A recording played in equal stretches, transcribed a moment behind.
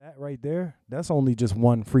right there, that's only just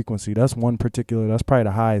one frequency. That's one particular. That's probably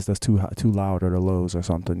the highs. That's too loud, or the lows or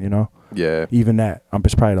something. You know. Yeah. Even that,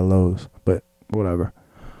 it's probably the lows, but whatever.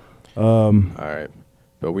 All right,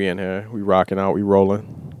 but we in here. We rocking out. We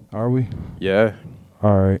rolling. Are we? Yeah.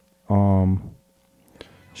 All right.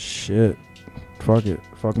 Shit. Fuck it.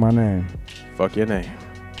 Fuck my name. Fuck your name.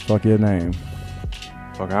 Fuck your name.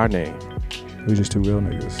 Fuck our name. We just two real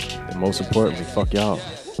niggas. And most importantly, fuck y'all.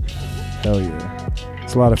 Hell yeah.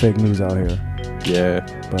 It's a lot of fake news out here. Yeah.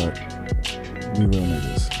 But we real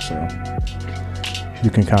niggas, so you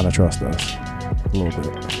can kind of trust us a little bit.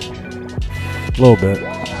 A little bit.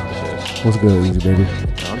 Shit. What's good, Easy Baby?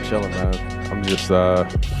 I'm chilling, man. I'm just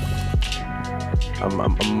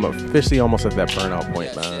I'm officially almost at that burnout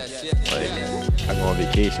point, man. Like, I go on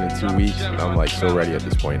vacation in 2 weeks, and I'm like so ready at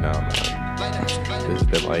this point now, man. It's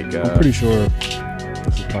been like I'm pretty sure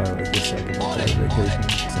this is probably like the second or third vacation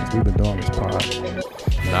since we've been doing this pod.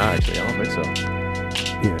 Nah, actually, I don't think so.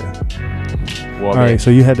 Yeah. Well, All right,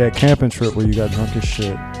 so you had that camping trip where you got drunk as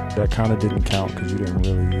shit. That kind of didn't count because you didn't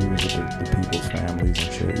really. You was with the people's families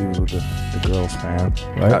and shit. You was with the girls' fam,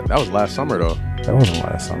 right? that was last summer though. That wasn't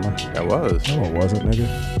last summer. That was. No, it wasn't, nigga.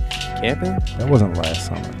 Camping? That wasn't last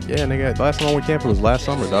summer. Yeah, nigga. Last time I went camping was last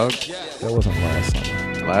summer, dog. That wasn't last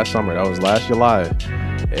summer. Last summer. That was last July.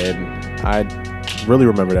 And I really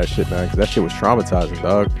remember that shit, man, because that shit was traumatizing,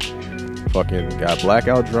 dog. Fucking got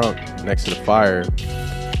blackout drunk next to the fire.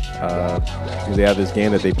 Because they have this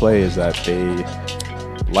game that they play is that they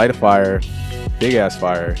light a fire, big ass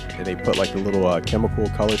fire, and they put like the little chemical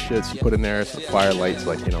color shits you put in there, so the fire lights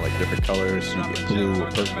like, you know, like different colors, so you get blue or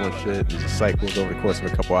purple and shit. It just cycles over the course of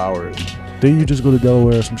a couple hours. Didn't you just go to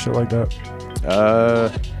Delaware or some shit like that?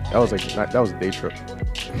 That was a day trip.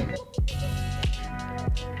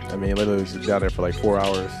 I mean, literally was down there for like 4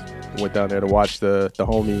 hours. Went down there to watch the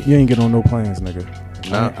homie. You ain't get on no planes, nigga.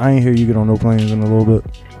 Nah. I ain't hear you get on no planes in a little bit.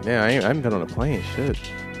 Yeah, I haven't been on a plane. Shit.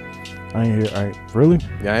 I ain't hear. All right, really?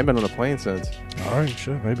 Yeah, I ain't been on a plane since. All right,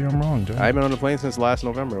 shit. Maybe I'm wrong, Jay. I ain't been on a plane since last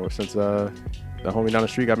November, or since the homie down the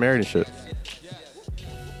street got married and shit.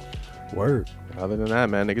 Word. Other than that,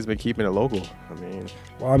 man, niggas been keeping it local.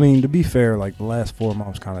 I mean, to be fair, like the last 4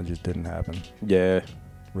 months kind of just didn't happen. Yeah.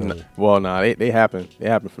 Really. They happen. They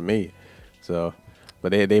happen for me. So,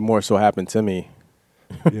 but they more so happen to me.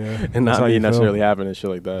 Yeah. And not me necessarily happen and shit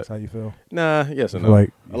like that. That's how you feel? Nah, yes and no.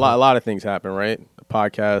 Like a lot of things happen, right? The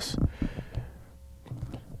podcast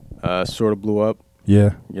sort of blew up.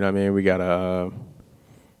 Yeah. You know what I mean? We got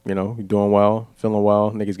you know, doing well, feeling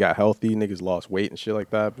well. Niggas got healthy. Niggas lost weight and shit like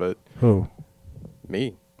that. But Who?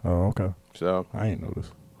 me. Oh, okay. So I ain't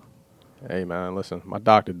noticed. hey, man, listen. My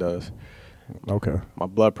doctor does. Okay. My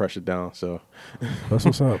blood pressure down. So That's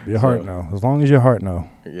what's up. Your heart know. As long as your heart know.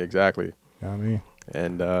 yeah, exactly. You know what I mean?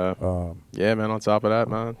 And yeah, man. On top of that,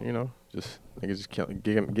 man, you know, just niggas just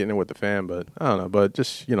getting in with the fam. But I don't know. But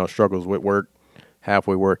just, you know, struggles with work,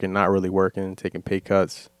 halfway working, not really working, taking pay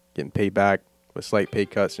cuts, getting paid back with slight pay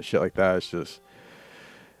cuts and shit like that.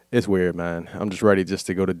 It's weird, man. I'm just ready just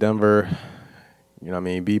to go to Denver. You know what I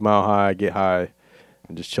mean? Be Mile High, get high,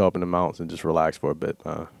 and just chill up in the mountains and just relax for a bit.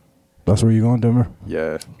 That's where you going, Denver?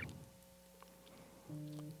 Yeah.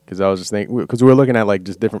 Because I was just thinking, because we were looking at like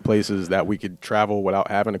just different places that we could travel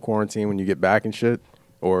without having to quarantine when you get back and shit,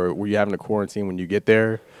 or were you having to quarantine when you get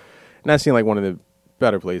there? And that seemed like one of the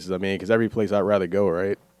better places. I mean, because every place I'd rather go,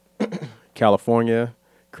 right? California,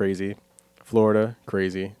 crazy. Florida,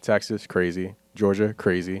 crazy. Texas, crazy. Georgia,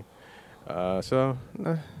 crazy. So,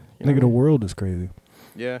 Nigga, the world is crazy.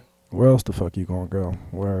 Yeah. Where else the fuck you gonna go?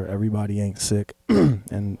 Where everybody ain't sick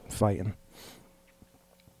and fighting.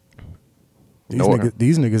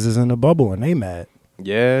 These niggas is in a bubble and they mad.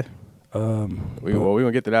 Yeah. We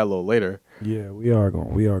gonna get to that a little later. Yeah, we are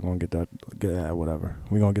gonna get that whatever.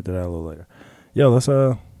 We gonna get to that a little later. Yo,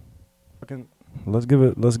 let's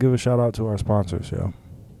give a shout out to our sponsors, yo.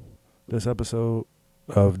 This episode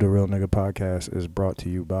of the Real Nigga Podcast is brought to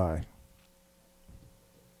you by.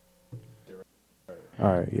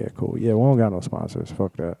 All right, yeah, cool. Yeah, we don't got no sponsors.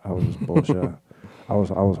 Fuck that. I was just bullshit. I was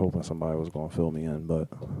hoping somebody was gonna fill me in, but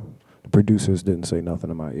the producers didn't say nothing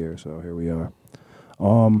in my ear, so here we are.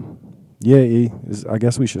 Yeah, I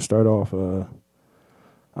guess we should start off.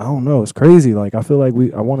 I don't know. It's crazy. Like I feel like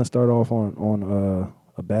I want to start off on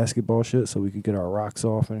a basketball shit so we could get our rocks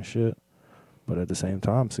off and shit. But at the same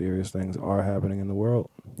time, serious things are happening in the world.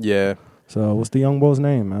 Yeah. So what's the young boy's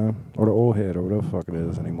name, man? Or the old head, or whatever the fuck it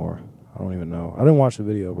is anymore. I don't even know. I didn't watch the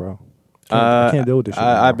video, bro. I can't deal with this shit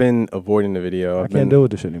anymore. I've been avoiding the video. I can't deal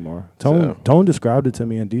with this shit anymore. Tone described it to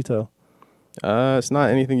me in detail. It's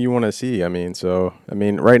not anything you want to see. I mean,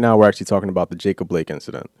 right now we're actually talking about the Jacob Blake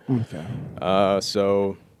incident. Okay.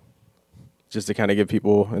 So just to kind of give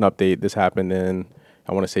people an update, this happened in,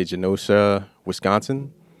 I want to say, Genosha,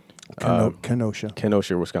 Wisconsin. Kenosha.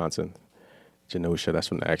 Kenosha, Wisconsin. Genosha, that's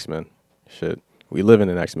from the X-Men. Shit. We live in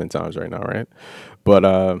X-Men times right now, right?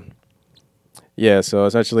 But, yeah, so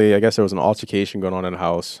essentially, I guess there was an altercation going on in the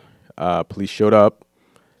house. Police showed up.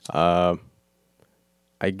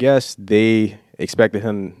 I guess they expected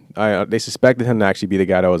him, they suspected him to actually be the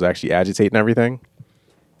guy that was actually agitating everything.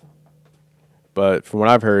 But from what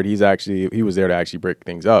I've heard, he was there to actually break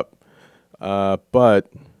things up. But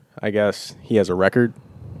I guess he has a record.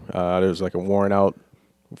 There's like a warrant out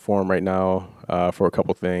for him right now for a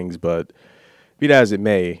couple things. But be that as it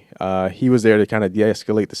may, he was there to kind of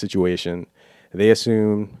de-escalate the situation. They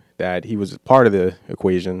assumed that he was part of the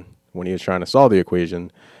equation when he was trying to solve the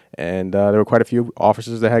equation. And there were quite a few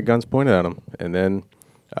officers that had guns pointed at him. And then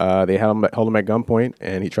they held him at gunpoint,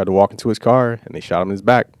 and he tried to walk into his car, and they shot him in his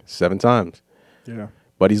back 7 times. Yeah.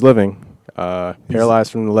 But he's living.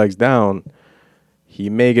 Paralyzed from the legs down. He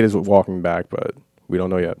may get his walking back, but we don't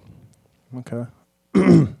know yet. Okay.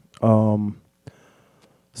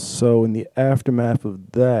 So in the aftermath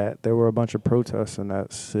of that, there were a bunch of protests in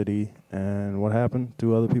that city. And what happened?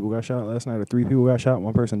 2 other people got shot last night, or 3 people got shot.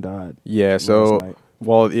 1 person died. Yeah, so...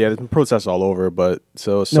 Well, yeah, there's been protests all over, but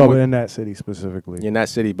so no, but in that city specifically. In that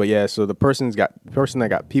city, but yeah, so the person that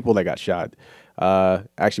got shot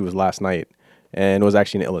actually was last night, and it was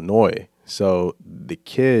actually in Illinois. So the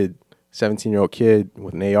kid, 17-year-old kid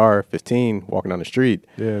with an AR-15 walking down the street.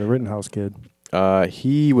 Yeah, the Rittenhouse kid.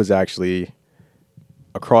 He was actually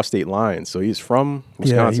across state lines, so he's from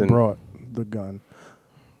Wisconsin. Yeah, he brought the gun.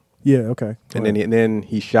 Yeah, okay. And then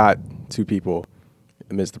he shot 2 people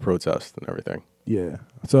amidst the protest and everything. Yeah.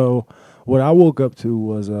 So what I woke up to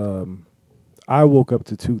was I woke up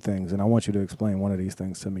to 2 things, and I want you to explain one of these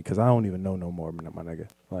things to me because I don't even know no more, my nigga.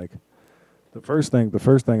 Like the first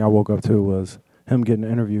thing I woke up to was him getting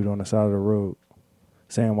interviewed on the side of the road,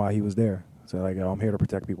 saying why he was there. So like, I'm here to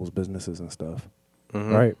protect people's businesses and stuff.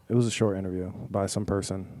 Mm-hmm. Right? It was a short interview by some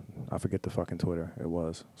person. I forget the fucking Twitter. It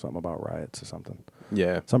was something about riots or something.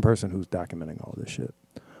 Yeah. Some person who's documenting all this shit.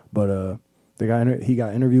 But he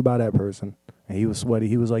got interviewed by that person. And he was sweaty.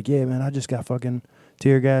 He was like, yeah, man, I just got fucking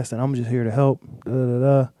tear gassed, and I'm just here to help.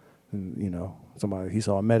 And, you know, he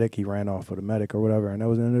saw a medic. He ran off for the medic or whatever, and that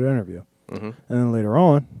was the end of the interview. Mm-hmm. And then later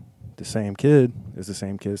on, the same kid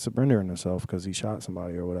surrendering himself because he shot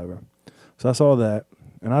somebody or whatever. So I saw that,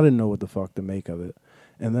 and I didn't know what the fuck to make of it.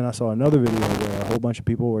 And then I saw another video where a whole bunch of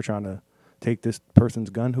people were trying to take this person's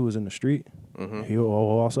gun who was in the street. Mm-hmm. He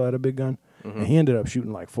also had a big gun. Mm-hmm. And he ended up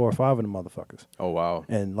shooting like 4 or 5 of them motherfuckers. Oh, wow.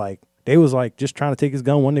 And like, they was like just trying to take his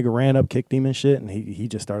gun. One nigga ran up, kicked him and shit, and he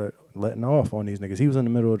just started letting off on these niggas. He was in the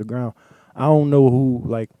middle of the ground. I don't know who,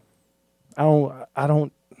 like, I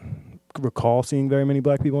don't recall seeing very many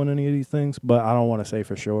black people in any of these things, but I don't want to say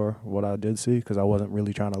for sure what I did see because I wasn't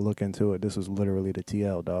really trying to look into it. This was literally the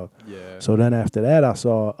TL, dog. Yeah. So then after that, I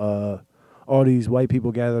saw all these white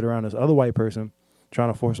people gathered around this other white person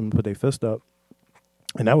trying to force them to put their fist up.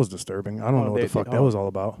 And that was disturbing. I don't know what the fuck that was all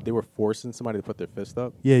about. They were forcing somebody to put their fist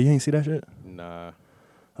up? Yeah, you ain't see that shit? Nah.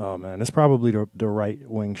 Oh, man. It's probably the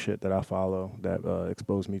right-wing shit that I follow that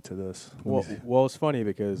exposed me to this. Well, it's funny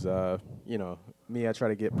because, you know, me, I try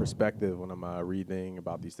to get perspective when I'm reading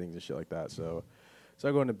about these things and shit like that. So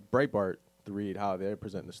I go into Breitbart to read how they're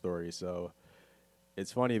presenting the story. So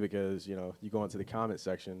it's funny because, you know, you go into the comment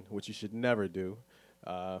section, which you should never do.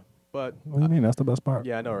 But what do you mean? That's the best part.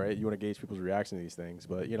 Yeah, I know, right? You want to gauge people's reaction to these things.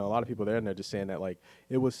 But, you know, a lot of people there and they're just saying that, like,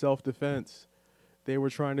 it was self-defense. They were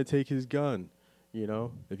trying to take his gun. You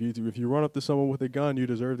know, if you run up to someone with a gun, you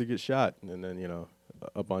deserve to get shot. And then, you know,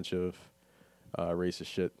 a bunch of racist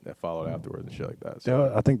shit that followed afterwards and shit like that.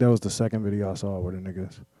 So I think that was the second video I saw where the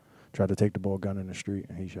niggas tried to take the boy gun in the street,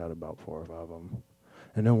 and he shot about 4 or 5 of them.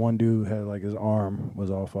 And then one dude had, like, his arm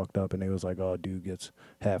was all fucked up, and they was like, oh, dude gets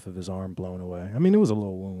half of his arm blown away. I mean, it was a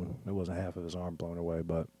little wound. It wasn't half of his arm blown away,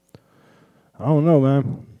 but I don't know,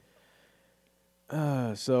 man.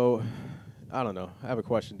 So, I don't know. I have a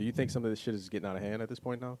question. Do you think some of this shit is getting out of hand at this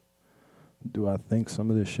point now? Do I think some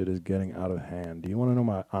of this shit is getting out of hand? Do you want to know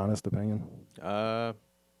my honest opinion?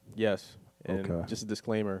 Yes. And okay. Just a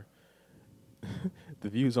disclaimer. The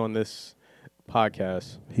views on this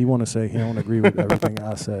podcast. He want to say he don't agree with everything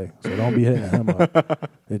I say, so don't be hitting him up.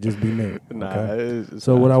 It just be me. Nah. Okay?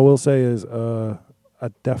 So what I will say is, I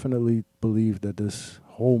definitely believe that this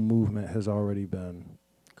whole movement has already been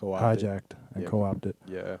hijacked and co-opted.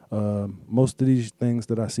 Yeah. Most of these things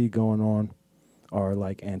that I see going on are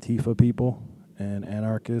like Antifa people and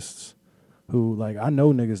anarchists who, like, I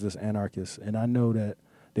know niggas that's anarchists, and I know that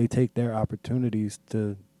they take their opportunities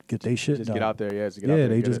to get their shit Just done. get out there, just get out there.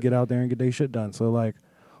 They just get out there and get their shit done. So like,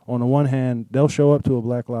 on the one hand, they'll show up to a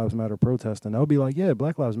Black Lives Matter protest and they'll be like, yeah,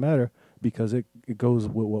 Black Lives Matter because it goes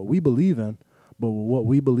with what we believe in, but what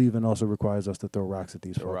we believe in also requires us to throw rocks at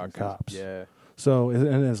these fucking cops. Yeah. So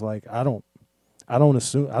and it's like I don't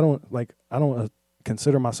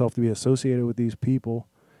consider myself to be associated with these people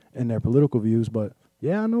and their political views, but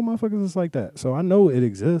yeah, I know motherfuckers is like that. So I know it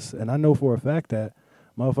exists, and I know for a fact that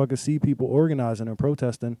motherfuckers see people organizing and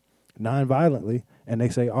protesting non-violently, and they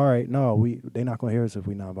say, all right, no, they not going to hear us if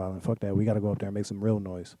we non-violent. Fuck that. We got to go up there and make some real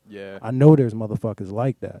noise. Yeah. I know there's motherfuckers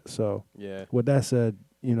like that. So yeah. With that said,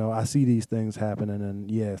 I see these things happening,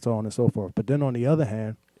 and so on and so forth. But then on the other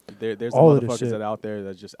hand, there's the all motherfuckers that out there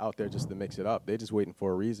that's just out there just to mix it up. They're just waiting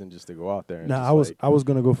for a reason just to go out there. And now I was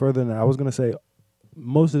going to go further than that. I was going to say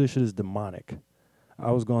most of this shit is demonic.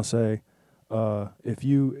 I was going to say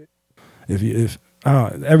if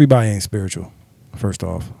everybody ain't spiritual, first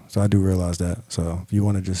off. So I do realize that. So if you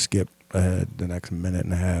want to just skip ahead the next minute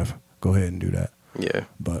and a half, go ahead and do that. Yeah.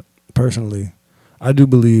 But personally, I do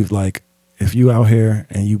believe like if you out here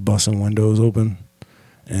and you busting windows open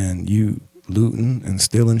and you looting and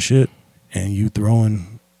stealing shit and you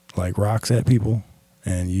throwing like rocks at people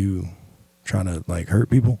and you trying to like hurt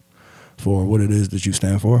people for what it is that you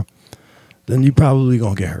stand for, then you probably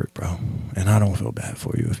gonna get hurt, bro. And I don't feel bad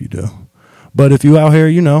for you if you do. But if you out here,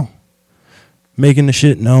 making the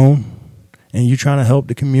shit known and you trying to help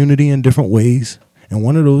the community in different ways, and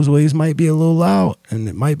one of those ways might be a little loud and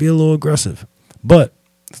it might be a little aggressive, but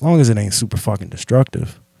as long as it ain't super fucking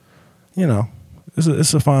destructive,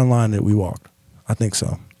 it's a fine line that we walked. I think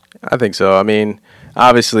so. I think so. I mean,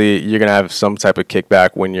 obviously you're going to have some type of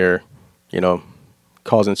kickback when you're,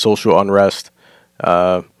 causing social unrest.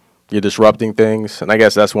 You're disrupting things. And I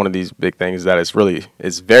guess that's one of these big things that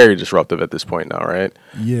it's very disruptive at this point now, right?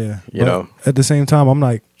 Yeah. At the same time, I'm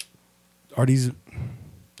like, are these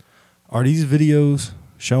videos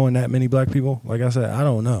showing that many black people? Like I said, I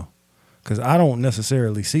don't know. Because I don't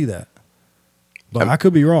necessarily see that. But I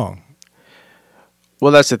could be wrong.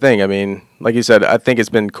 Well, that's the thing. I mean, like you said, I think it's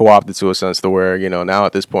been co-opted to a sense to where, now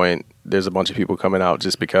at this point, there's a bunch of people coming out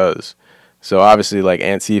just because. So obviously, like,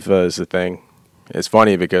 Antifa is the thing. It's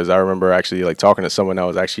funny because I remember actually, like, talking to someone that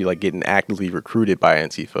was actually, like, getting actively recruited by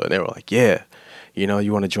Antifa. And they were like, yeah, you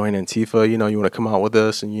want to join Antifa? You want to come out with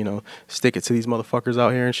us and, stick it to these motherfuckers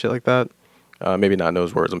out here and shit like that? Maybe not in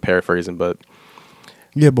those words. I'm paraphrasing, but...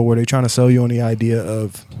 Yeah, but were they trying to sell you on the idea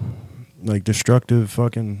of, like, destructive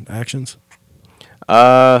fucking actions?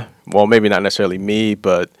 Well, maybe not necessarily me,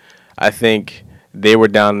 but I think they were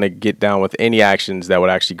down to get down with any actions that would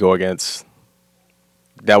actually go against,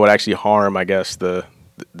 that would actually harm, I guess, the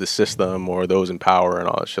system or those in power and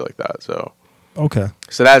all that shit like that. So, okay.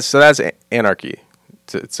 So that's anarchy.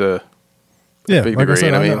 It's a big degree, like I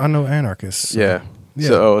said, I know anarchists. Yeah.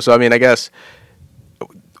 So I mean, I guess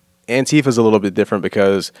Antifa's a little bit different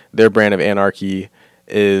because their brand of anarchy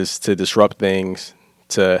is to disrupt things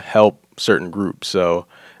to help certain groups. So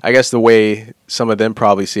I guess the way some of them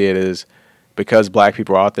probably see it is because black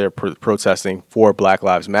people are out there protesting for Black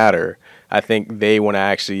Lives Matter, I think they want to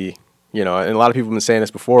actually, and a lot of people have been saying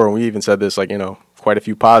this before, and we even said this quite a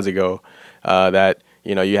few pods ago, that,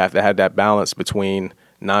 you have to have that balance between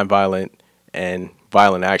nonviolent and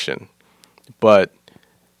violent action. But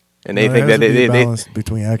and they think that they balance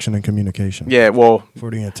between action and communication. Yeah, well,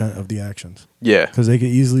 for the intent of the actions. Yeah, because they could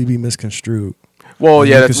easily be misconstrued. Well,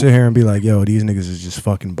 yeah, you could sit here and be like, "Yo, these niggas is just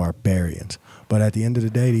fucking barbarians." But at the end of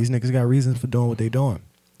the day, these niggas got reasons for doing what they doing.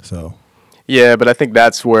 So. Yeah, but I think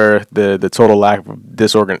that's where the total lack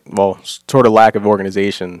of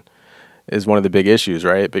organization is one of the big issues,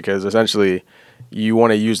 right? Because essentially, you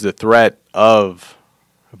want to use the threat of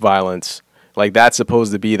violence, like that's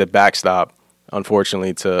supposed to be the backstop,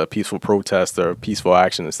 unfortunately, to peaceful protest or peaceful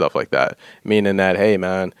action and stuff like that. Meaning that, hey,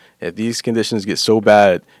 man, if these conditions get so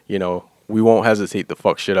bad, we won't hesitate to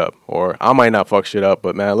fuck shit up. Or I might not fuck shit up,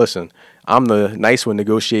 but man, listen, I'm the nice one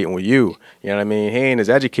negotiating with you. You know what I mean? He ain't as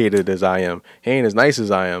educated as I am. He ain't as nice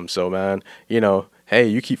as I am. So, man, hey,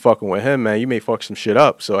 you keep fucking with him, man, you may fuck some shit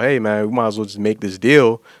up. So, hey, man, we might as well just make this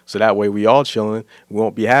deal so that way we all chilling. We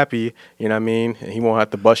won't be happy, you know what I mean? And he won't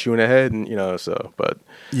have to bust you in the head, and, but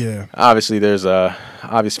yeah, obviously there's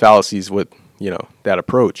obvious fallacies with, that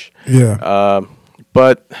approach. Yeah.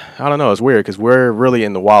 But I don't know. It's weird because we're really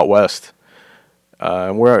in the Wild West.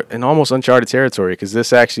 And we're in almost uncharted territory because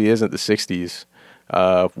this actually isn't the 60s.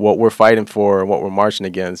 What we're fighting for and what we're marching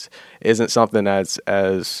against isn't something that's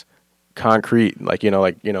as concrete. Like, we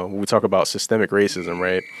talk about systemic racism,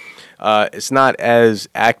 right? It's not as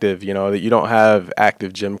active, that you don't have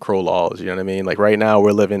active Jim Crow laws. You know what I mean? Like right now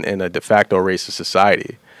we're living in a de facto racist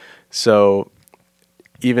society. So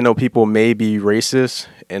even though people may be racist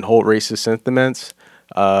and hold racist sentiments,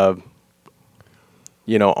 on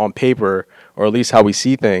paper, or at least how we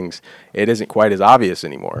see things, it isn't quite as obvious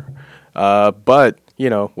anymore. But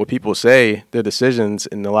what people say, their decisions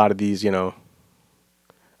in a lot of these,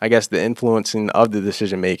 I guess the influencing of the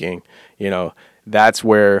decision making, that's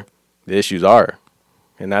where the issues are.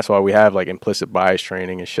 And that's why we have like implicit bias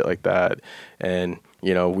training and shit like that. And,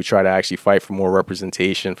 we try to actually fight for more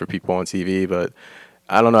representation for people on TV. But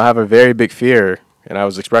I don't know, I have a very big fear. And I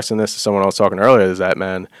was expressing this to someone I was talking earlier, is that,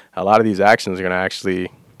 man, a lot of these actions are going to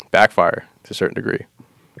actually backfire to a certain degree.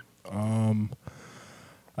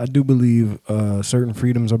 I do believe certain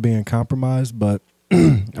freedoms are being compromised, but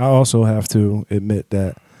I also have to admit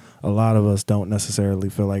that a lot of us don't necessarily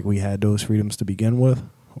feel like we had those freedoms to begin with,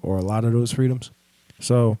 or a lot of those freedoms.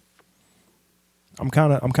 So I'm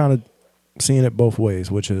kind of seeing it both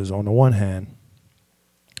ways, which is, on the one hand,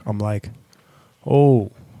 I'm like,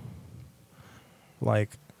 oh,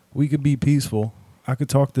 like, we could be peaceful. I could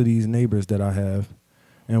talk to these neighbors that I have,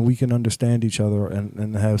 and we can understand each other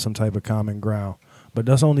and have some type of common ground. But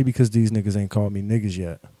that's only because these niggas ain't called me niggas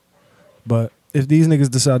yet. But if these niggas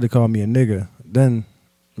decide to call me a nigga, then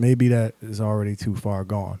maybe that is already too far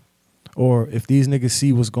gone. Or if these niggas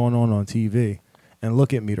see what's going on TV and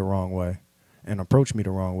look at me the wrong way and approach me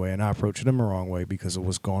the wrong way, and I approach them the wrong way because of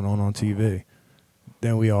what's going on TV,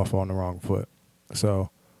 then we all fall on the wrong foot.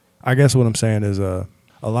 So I guess what I'm saying is a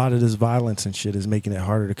lot of this violence and shit is making it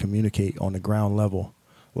harder to communicate on the ground level.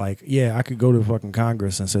 Like, yeah, I could go to fucking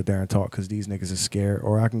Congress and sit there and talk because these niggas is scared,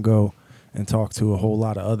 or I can go and talk to a whole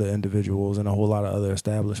lot of other individuals and a whole lot of other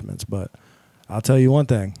establishments. But I'll tell you one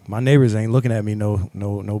thing, my neighbors ain't looking at me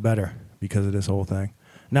no better because of this whole thing.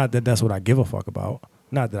 Not that that's what I give a fuck about,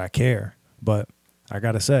 not that I care, but I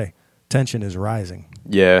gotta say, tension is rising.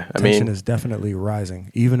 Yeah, tension is definitely rising,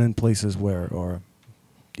 even in places where there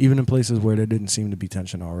didn't seem to be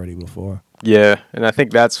tension already before. Yeah, and I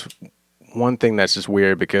think that's one thing that's just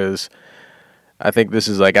weird, because I think this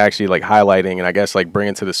is like actually like highlighting and I guess like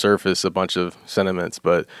bringing to the surface a bunch of sentiments.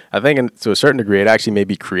 But I think to a certain degree, it actually may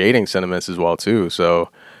be creating sentiments as well too. So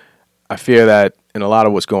I fear that in a lot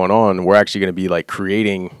of what's going on, we're actually going to be like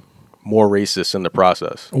creating more racists in the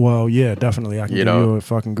process. Well, yeah, definitely. I can give you a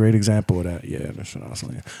fucking great example of that. Yeah, that's what I was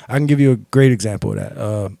saying. I can give you a great example of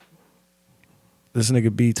that. This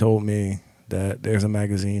nigga B told me that there's a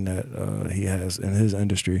magazine that he has in his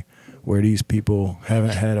industry where these people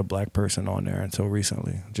haven't had a black person on there until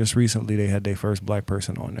recently. Just recently, they had their first black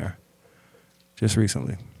person on there. Just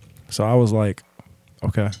recently. So I was like,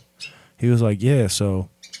 okay. He was like, yeah, so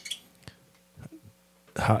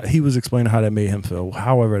he was explaining how that made him feel.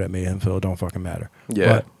 However that made him feel, don't fucking matter.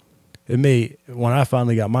 Yeah. But when I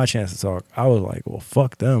finally got my chance to talk, I was like, well,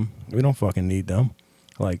 fuck them. We don't fucking need them.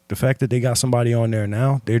 Like, the fact that they got somebody on there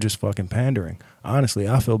now, they're just fucking pandering. Honestly,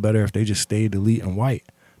 I feel better if they just stayed elite and white.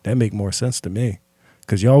 That make more sense to me.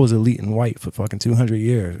 Because y'all was elite and white for fucking 200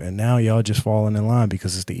 years, and now y'all just falling in line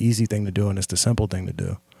because it's the easy thing to do and it's the simple thing to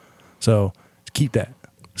do. So keep that.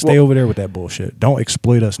 Stay over there with that bullshit. Don't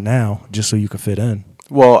exploit us now just so you can fit in.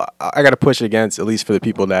 Well, I got to push against, at least for the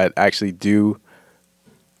people that actually do,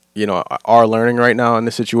 are learning right now in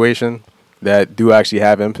this situation, that do actually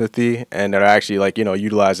have empathy and that are actually like,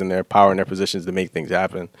 utilizing their power and their positions to make things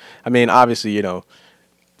happen. I mean, obviously,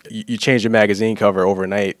 you change your magazine cover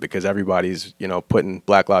overnight because everybody's, putting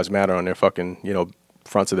Black Lives Matter on their fucking,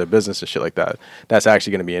 fronts of their business and shit like that. That's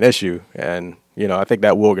actually going to be an issue. And, I think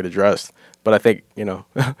that will get addressed. But I think,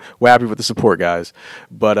 we're happy with the support, guys.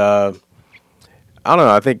 But I don't know.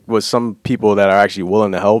 I think with some people that are actually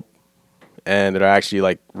willing to help and that are actually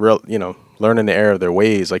like real, learning the error of their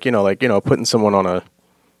ways, like, putting someone on a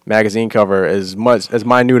magazine cover as much as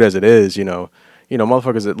minute as it is,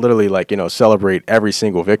 motherfuckers that literally like, celebrate every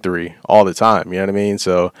single victory all the time. You know what I mean?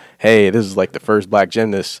 So, hey, this is like the first black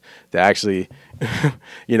gymnast to actually,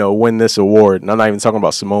 win this award. And I'm not even talking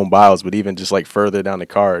about Simone Biles, but even just like further down the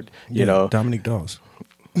card, Dominique Dawes.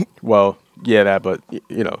 Well, yeah, that, but,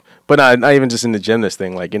 but not even just in the gymnast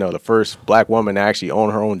thing, like, the first black woman to actually own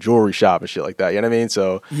her own jewelry shop and shit like that. You know what I mean?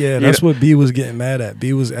 So, yeah, that's what B was getting mad at.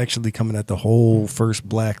 B was actually coming at the whole first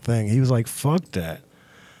black thing. He was like, fuck that.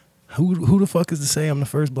 Who the fuck is to say I'm the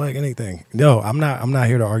first black anything? No, I'm not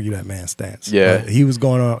here to argue that man's stance. Yeah, but he was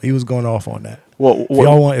going off on that. Well,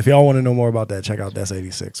 if y'all want to know more about that, check out That's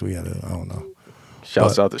 86. We had I don't know.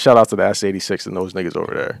 Shout out to the That's 86 and those niggas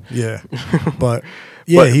over there. Yeah, but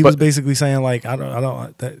yeah, he was basically saying like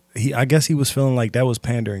I guess he was feeling like that was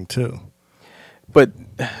pandering too. But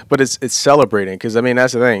it's celebrating, because I mean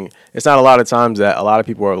that's the thing. It's not a lot of times that a lot of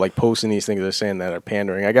people are like posting these things they're saying that are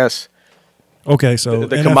pandering. I guess Okay, so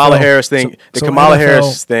the NFL, Kamala Harris thing, so Kamala NFL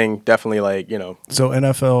Harris thing, definitely like So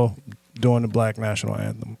NFL doing the Black National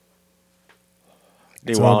Anthem,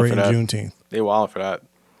 they wilding celebrating for that. Juneteenth. They wilding for that.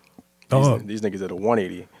 These niggas at a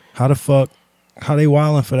 180. How the fuck? How they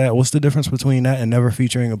wilding for that? What's the difference between that and never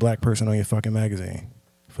featuring a black person on your fucking magazine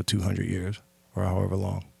for 200 years or however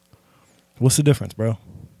long? What's the difference, bro?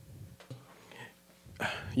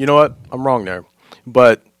 You know what? I'm wrong there,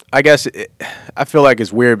 but I guess I feel like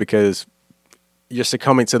it's weird because you're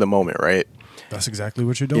succumbing to the moment, right? That's exactly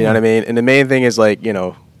what you're doing. You know what I mean? And the main thing is like,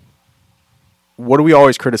 what do we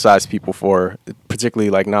always criticize people for, particularly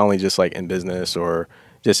like not only just like in business or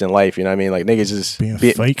just in life, you know what I mean? Like niggas just being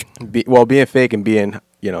fake. Being fake and being,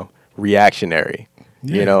 reactionary.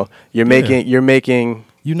 Yeah. You're making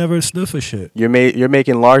You never stood for shit. you're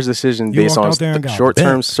making large decisions You based walked on out there and got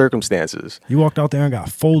short-term bent. circumstances. You walked out there and got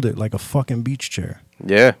folded like a fucking beach chair.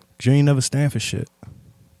 Yeah. 'Cause you ain't never stand for shit.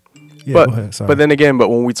 Yeah, go ahead. Sorry. But then again,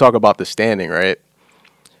 when we talk about the standing, right?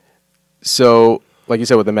 So, like you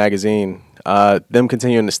said with the magazine, them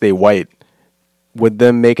continuing to stay white, with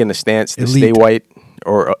them making the stance to stay Elite. white,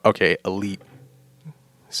 or elite.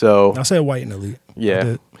 So I said white and elite. I yeah,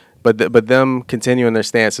 did. but them continuing their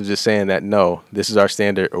stance of just saying that no, this is our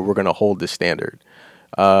standard, or we're gonna hold this standard.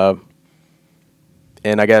 And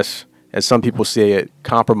I guess, as some people say it,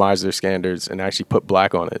 compromise their standards and actually put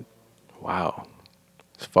black on it. Wow,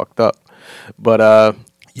 it's fucked up. But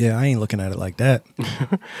Yeah, I ain't looking at it like that.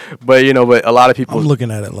 but a lot of people. I'm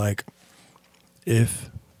looking at it like if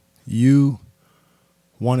you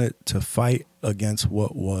wanted to fight against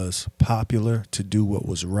what was popular to do what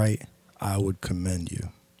was right, I would commend you.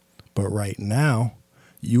 But right now,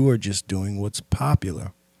 you are just doing what's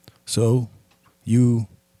popular. So you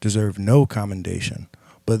deserve no commendation.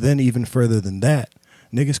 But then even further than that,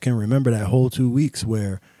 niggas can remember that whole 2 weeks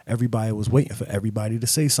where everybody was waiting for everybody to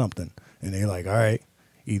say something. And they're like, all right,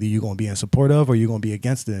 either you're going to be in support of or you're going to be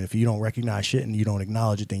against it. And if you don't recognize shit and you don't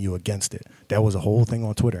acknowledge it, then you're against it. That was a whole thing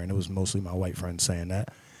on Twitter, and it was mostly my white friends saying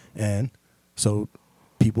that. And so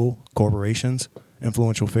people, corporations,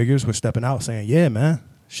 influential figures were stepping out saying, yeah, man,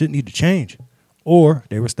 shit need to change. Or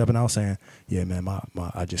they were stepping out saying, yeah, man,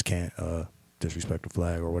 I just can't disrespect the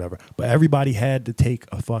flag or whatever. But everybody had to take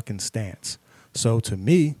a fucking stance. So to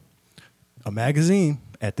me, a magazine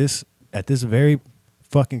at this very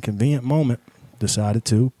fucking convenient moment decided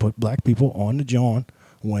to put black people on the John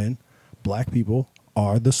when black people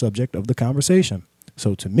are the subject of the conversation.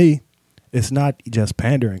 So to me, it's not just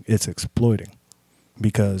pandering, it's exploiting.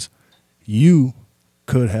 Because you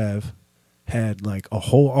could have had like a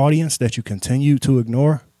whole audience that you continue to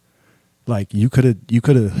ignore. Like you could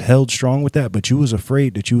have held strong with that, but you was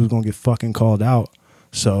afraid that you was gonna get fucking called out.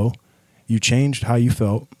 So you changed how you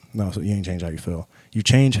felt. No, so you ain't changed how you feel. You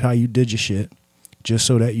changed how you did your shit just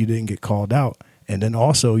so that you didn't get called out. And then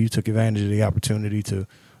also you took advantage of the opportunity to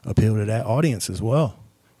appeal to that audience as well,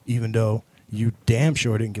 even though you damn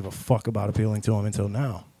sure didn't give a fuck about appealing to them until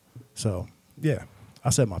now. So, yeah, I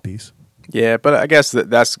said my piece. Yeah, but I guess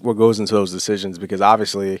that's what goes into those decisions, because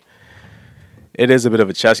obviously it is a bit of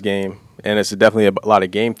a chess game, and it's definitely a lot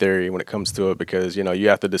of game theory when it comes to it, because, you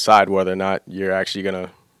have to decide whether or not you're actually going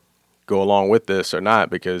to go along with this or not,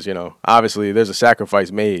 because, obviously there's a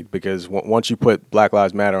sacrifice made, because once you put Black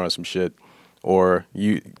Lives Matter on some shit, or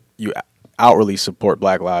you outwardly support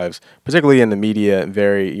Black lives, particularly in the media,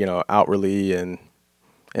 very, outwardly and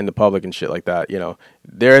in the public and shit like that,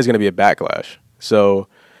 there is going to be a backlash. So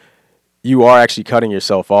you are actually cutting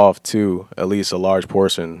yourself off to at least a large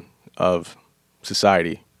portion of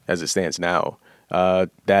society as it stands now.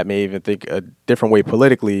 That may even think a different way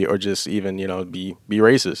politically, or just even, be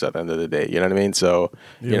racist at the end of the day. You know what I mean? So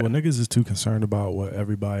yeah, well, niggas is too concerned about what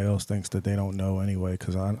everybody else thinks that they don't know anyway.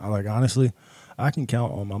 Because I like, honestly, I can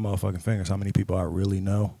count on my motherfucking fingers how many people I really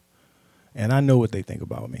know, and I know what they think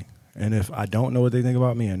about me. And if I don't know what they think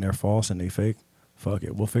about me and they're false and they fake, fuck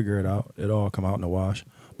it, we'll figure it out. It'll all come out in the wash.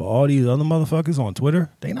 But all these other motherfuckers on Twitter,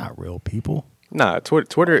 they not real people. Nah,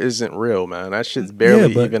 Twitter isn't real, man. That shit's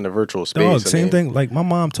barely even a virtual space. Dog, same thing. Like my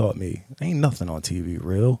mom taught me, ain't nothing on TV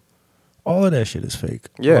real. All of that shit is fake.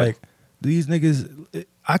 Yeah. Like these niggas,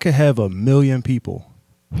 I could have 1 million people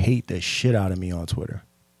hate the shit out of me on Twitter.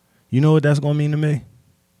 You know what that's gonna mean to me?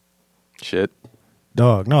 Shit.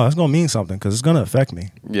 Dog, no, it's gonna mean something because it's gonna affect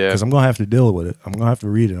me. Yeah. Because I'm gonna have to deal with it. I'm gonna have to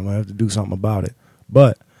read it. I'm gonna have to do something about it.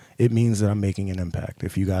 But it means that I'm making an impact.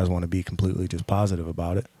 If you guys want to be completely just positive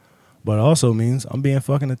about it. But it also means I'm being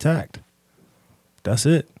fucking attacked. That's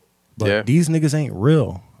it. But these niggas ain't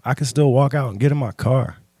real. I can still walk out and get in my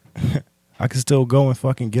car. I can still go and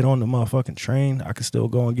fucking get on the motherfucking train. I can still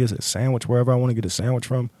go and get a sandwich wherever I want to get a sandwich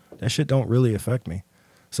from. That shit don't really affect me.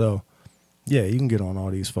 So Yeah, you can get on all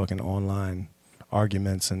these fucking online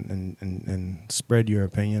arguments and spread your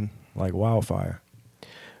opinion like wildfire.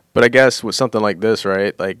 But I guess with something like this,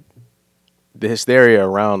 right? Like the hysteria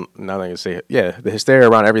around, now that I can say it, yeah, the hysteria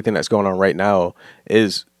around everything that's going on right now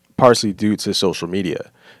is partially due to social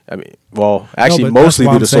media. I mean, well, actually, but that's mostly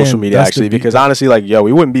why due I'm to social saying media, that's actually, the because honestly, like, yo,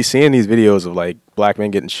 we wouldn't be seeing these videos of like black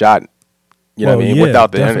men getting shot, you know Well, what I mean, yeah,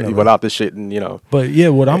 without the internet, definitely. without this shit, and you know, But yeah,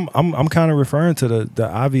 what I'm kind of referring to the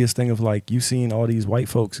obvious thing of like you seen all these white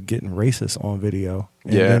folks getting racist on video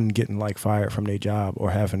and Yeah. then getting like fired from their job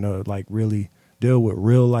or having to like really deal with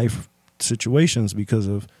real life situations because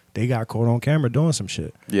of they got caught on camera doing some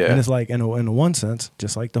shit. Yeah. And it's like in the one sense,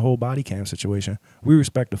 just like the whole body cam situation, we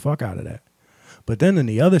respect the fuck out of that. But then in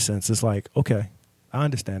the other sense, it's like, okay, I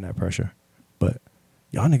understand that pressure, but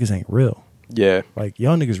y'all niggas ain't real. yeah, Like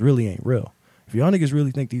y'all niggas really ain't real. If y'all niggas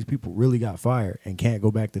really think these people really got fired and can't go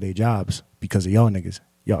back to their jobs because of y'all niggas,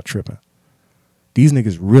 y'all tripping. These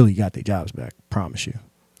niggas really got their jobs back. Promise you.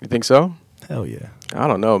 you think so? Hell yeah. I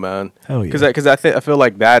don't know, man. Hell yeah. Because I feel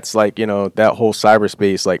like that's like, you know, that whole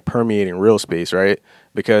cyberspace like permeating real space, right?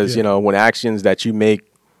 Because you know, when actions that you make,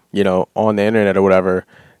 you know, on the internet or whatever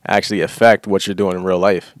actually affect what you're doing in real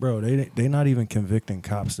life. Bro, they not even convicting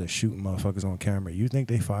cops that shooting motherfuckers on camera. You think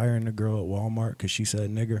they firing the girl at Walmart because she said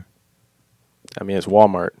nigger? I mean, it's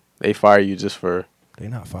Walmart. They fire you just for They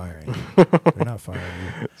not firing you. They're not firing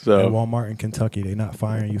you. So- At Walmart in Kentucky, they not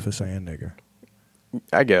firing you for saying nigger.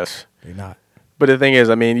 I guess. They not. But the thing is,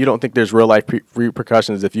 I mean, you don't think there's real life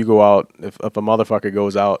repercussions if you go out, if a motherfucker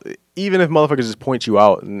goes out, even if motherfuckers just point you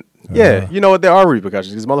out. And yeah, you know what? There are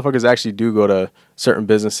repercussions because motherfuckers actually do go to certain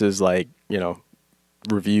businesses like, you know,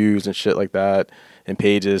 reviews and shit like that and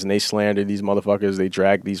pages, and they slander these motherfuckers. They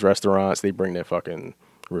drag these restaurants. They bring their fucking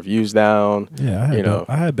reviews down. Yeah,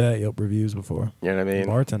 I had bad Yelp reviews before. You know what I mean?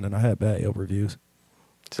 Bartending, I had bad Yelp reviews.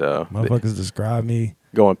 So Motherfuckers describe me.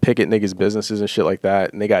 go and picket niggas' businesses and shit like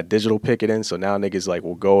that. And they got digital picketing, so now niggas like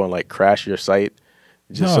will go and like crash your site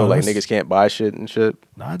just so like niggas can't buy shit and shit.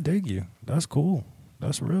 I dig you. That's cool.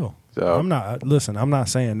 That's real. So- I'm not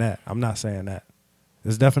saying that. I'm not saying that.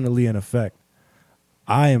 There's definitely an effect.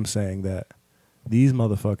 I am saying that these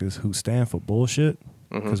motherfuckers who stand for bullshit,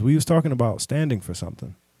 because we was talking about standing for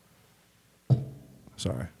something.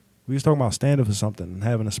 Sorry. We was talking about standing for something and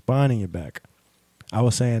having a spine in your back. I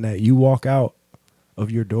was saying that you walk out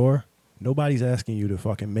of your door, nobody's asking you to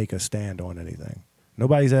fucking make a stand on anything.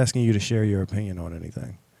 Nobody's asking you to share your opinion on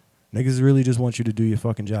anything. Niggas really just want you to do your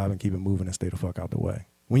fucking job and keep it moving and stay the fuck out the way.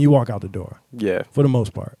 When you walk out the door, Yeah. for the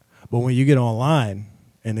most part. But when you get online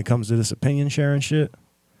and it comes to this opinion sharing shit,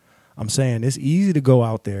 I'm saying it's easy to go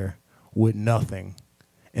out there with nothing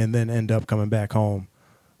and then end up coming back home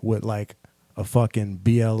with a fucking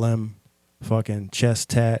BLM fucking chest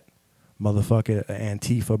tat, motherfucking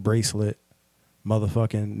Antifa bracelet,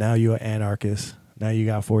 motherfucking now you're an anarchist, now you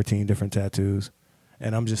got 14 different tattoos.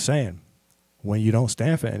 And I'm just saying, when you don't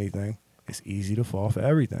stand for anything, it's easy to fall for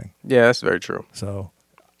everything. Yeah, that's very true. So,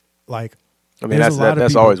 I mean, there's a lot of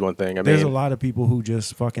that's people- always one thing. I there's a mean, lot of people who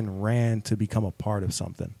just fucking ran to become a part of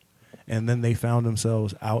something. And then they found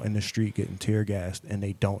themselves out in the street getting tear gassed and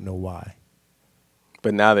they don't know why.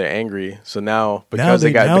 but now they're angry. So now Now because they-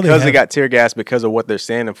 they got now they because they have- got tear gas because of what they're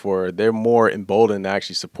standing for, they're more emboldened to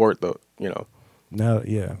actually support the, you know, Now,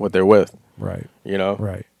 yeah, what they're with, right, you know.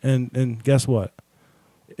 right. And guess what?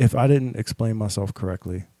 If I didn't explain myself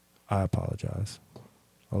correctly, I apologize.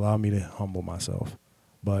 Allow me to humble myself.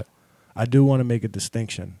 But I do want to make a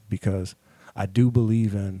distinction because I do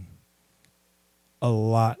believe in a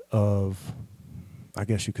lot of, I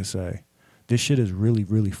guess you could say, this shit is really,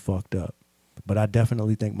 really fucked up. But I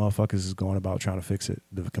definitely think motherfuckers is going about trying to fix it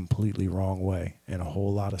the completely wrong way in a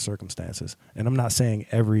whole lot of circumstances. And I'm not saying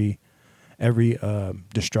every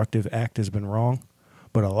destructive act has been wrong,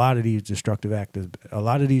 but a lot of these destructive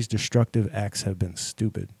acts have been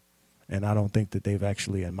stupid. And I don't think that they've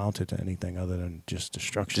actually amounted to anything other than just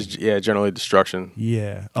destruction. Generally destruction.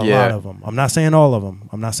 Yeah, a Yeah. lot of them. I'm not saying all of them,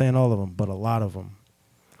 but a lot of them.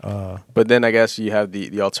 But then I guess you have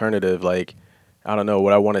the alternative, like, I don't know,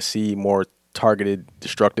 would I want to see more targeted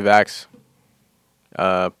destructive acts?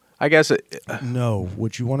 I guess, No,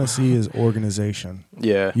 what you want to see is organization.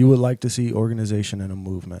 yeah. You would like to see organization in a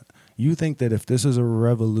movement. You think that if this is a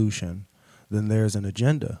revolution, then there's an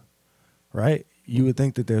agenda, right? You would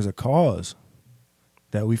think that there's a cause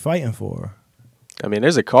that we fighting for. I mean,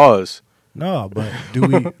 there's a cause. No, but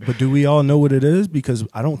do we all know what it is? Because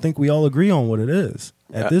I don't think we all agree on what it is.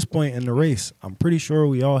 At this point in the race, I'm pretty sure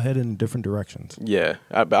we all head in different directions. Yeah.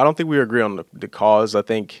 But I don't think we agree on the cause, I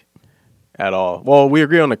think, at all. Well, we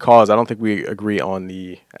agree on the cause. I don't think we agree on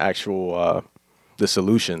the actual, the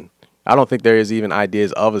solution. I don't think there is even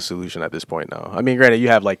ideas of a solution at this point now. I mean, granted, you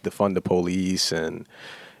have like defund the police and,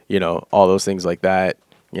 you know, all those things like that.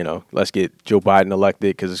 You know, let's get Joe Biden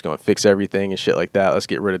elected because it's going to fix everything and shit like that. Let's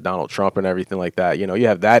get rid of Donald Trump and everything like that. You know, you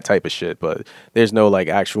have that type of shit, but there's no like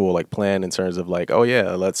actual like plan in terms of like, oh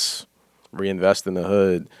yeah, let's reinvest in the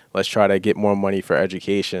hood. Let's try to get more money for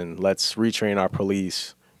education. Let's retrain our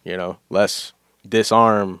police. You know, let's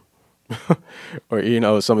disarm or, you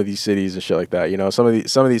know, some of these cities and shit like that. You know, some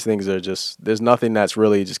of these things are just, there's nothing that's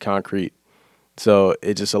really just concrete. So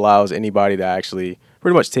it just allows anybody to actually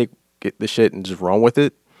pretty much get the shit and just run with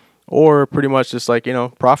it, or pretty much just like, you know,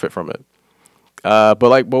 profit from it.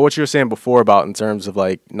 But what you were saying before about in terms of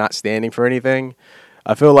like not standing for anything,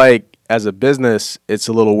 I feel like as a business, it's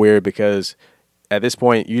a little weird because at this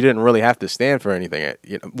point you didn't really have to stand for anything.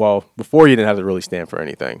 Well, before you didn't have to really stand for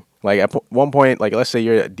anything. Like at one point, like let's say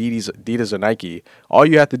you're Adidas or Nike, all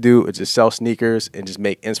you have to do is just sell sneakers and just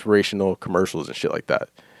make inspirational commercials and shit like that.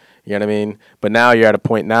 You know what I mean? But now you're at a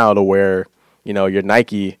point now to where, you know, you're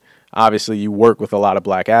Nike. Obviously, you work with a lot of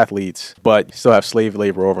black athletes, but you still have slave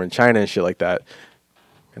labor over in China and shit like that.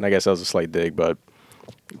 And I guess that was a slight dig, but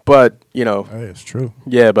you know, hey, it's true.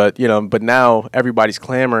 Yeah, but you know, but now everybody's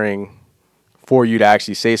clamoring for you to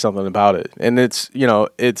actually say something about it, and it's, you know,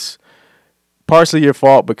 it's partially your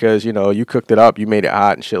fault because, you know, you cooked it up, you made it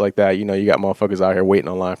hot and shit like that. You know, you got motherfuckers out here waiting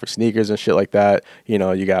online for sneakers and shit like that. You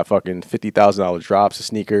know, you got fucking $50,000 drops of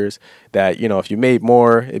sneakers that, you know, if you made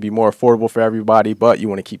more, it'd be more affordable for everybody, but you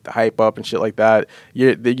want to keep the hype up and shit like that.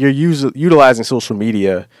 You're utilizing social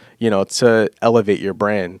media, you know, to elevate your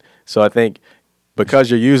brand. So I think because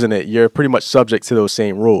you're using it, you're pretty much subject to those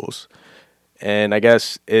same rules. And I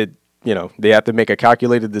guess you know, they have to make a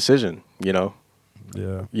calculated decision, you know.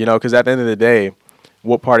 Yeah. You know, because at the end of the day,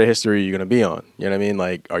 what part of history are you going to be on? You know what I mean?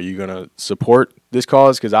 Like, are you going to support this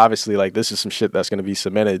cause? Because obviously, like, this is some shit that's going to be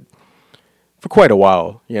cemented for quite a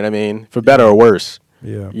while. You know what I mean? For better or worse.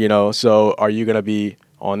 Yeah. You know, so are you going to be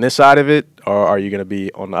on this side of it, or are you going to be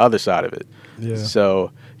on the other side of it? Yeah.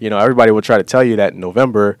 So, you know, everybody will try to tell you that in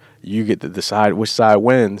November, you get to decide which side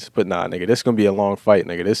wins. But nah, nigga, this is going to be a long fight,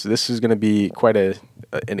 nigga. This is going to be quite an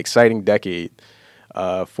exciting decade.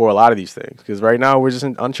 For a lot of these things, because right now we're just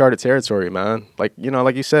in uncharted territory, man. Like, you know,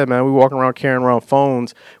 like you said, man, we walking around carrying around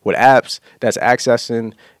phones with apps that's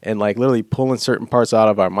accessing and like literally pulling certain parts out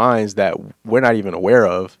of our minds that we're not even aware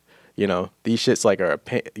of. You know, these shits like are,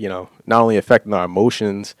 you know, not only affecting our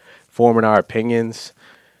emotions, forming our opinions.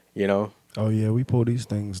 You know. Oh yeah, we pull these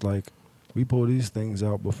things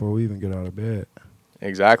out before we even get out of bed.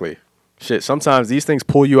 Exactly. Shit. Sometimes these things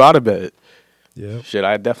pull you out of bed. Yeah. Shit.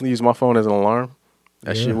 I definitely use my phone as an alarm.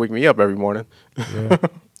 That shit wake me up every morning. Yeah.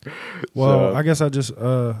 Well, so, I guess I just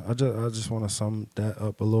want to sum that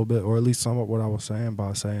up a little bit, or at least sum up what I was saying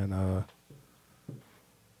by saying,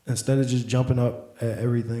 instead of just jumping up at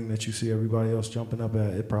everything that you see everybody else jumping up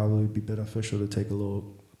at, it'd probably be beneficial to take a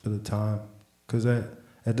little bit of time. Because at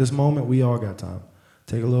this moment, we all got time.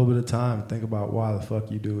 Take a little bit of time, think about why the fuck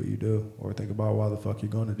you do what you do, or think about why the fuck you're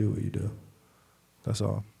going to do what you do. That's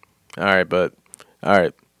all. All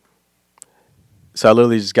right. So I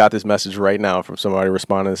literally just got this message right now from somebody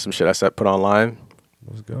responding to some shit I put online.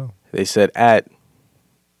 Let's go. They said, at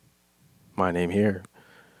my name here,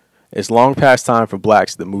 it's long past time for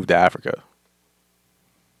blacks to move to Africa.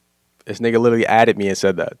 This nigga literally added me and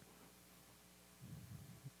said that.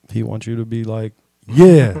 He wants you to be like,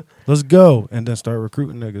 yeah, let's go, and then start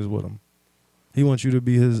recruiting niggas with him. He wants you to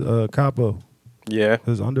be his capo. Yeah.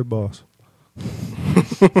 His underboss.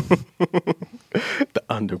 The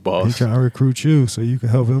underboss. He's trying to recruit you so you can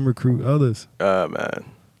help him recruit others. Man.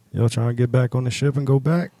 Y'all trying to get back on the ship and go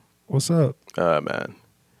back? What's up? Man.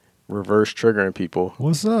 Reverse triggering people.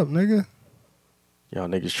 What's up, nigga? Y'all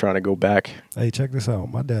niggas trying to go back. Hey, check this out.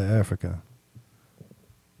 My dad African.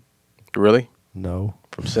 Really? No.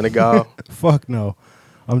 From Senegal? Fuck no.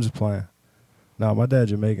 I'm just playing. Nah, my dad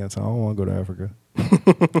Jamaican, so I don't want to go to Africa.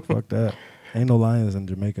 Fuck that. Ain't no lions in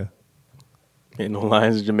Jamaica. Ain't no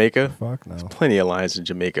lions in Jamaica? Fuck no. There's plenty of lions in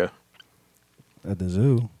Jamaica. At the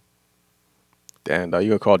zoo. Damn, are you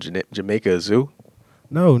gonna call Jamaica a zoo?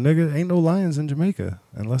 No, nigga, ain't no lions in Jamaica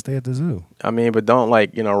unless they at the zoo. I mean, but don't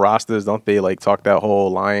like, you know, Rastas, don't they like talk that whole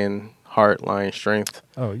lion heart, lion strength?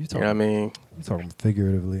 Oh, you talking? You know what I mean? You talking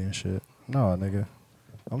figuratively and shit. No, nigga.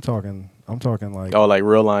 I'm talking like. Oh, like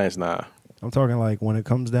real lions? Nah. I'm talking like when it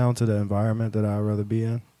comes down to the environment that I'd rather be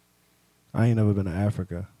in. I ain't never been to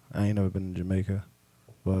Africa. I ain't never been to Jamaica,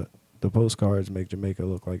 but the postcards make Jamaica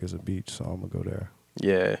look like it's a beach, so I'm gonna go there.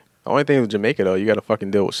 Yeah. The only thing with Jamaica though, you got to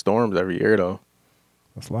fucking deal with storms every year though.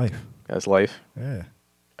 That's life. That's life. Yeah.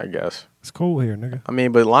 I guess. It's cold here, nigga. I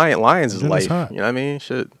mean, but lions is Then life. it's hot. You know what I mean?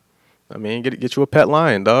 Shit. I mean, get you a pet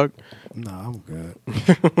lion, dog. Nah, I'm good.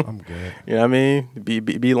 I'm good. You know what I mean?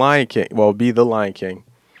 Be Lion King. Well, be the Lion King.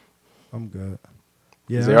 I'm good. 'Cause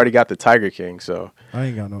Yeah, they already got the Tiger King, so. I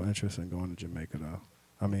ain't got no interest in going to Jamaica though.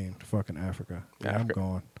 I mean, fucking Africa. Yeah, Africa. I'm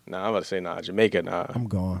going. Nah, I'm about to say nah. Jamaica, nah. I'm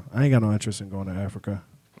going. I ain't got no interest in going to Africa.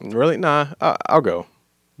 Really? Nah. I'll go.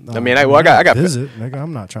 Nah, I mean, I got. visit, nigga.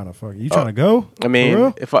 I'm not trying to fuck you. Trying to go? I For mean,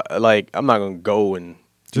 real? if I like, I'm not gonna go and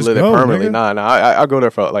Just live go, there permanently. nigga. Nah. I'll go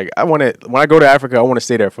there for like. I want to. When I go to Africa, I want to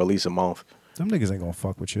stay there for at least a month. Them niggas ain't gonna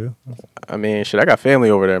fuck with you. I mean, shit. I got family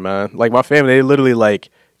over there, man. Like my family, they literally like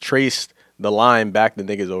traced the line back to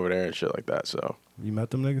niggas over there and shit like that. So. You met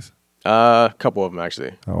them niggas? A couple of them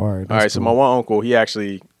actually. Oh, all right. All right, so my one uncle, he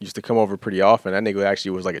actually used to come over pretty often. That nigga actually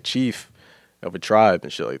was like a chief of a tribe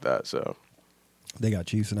and shit like that. So They got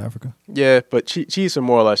chiefs in Africa? yeah, but chiefs are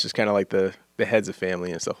more or less just kind of like the heads of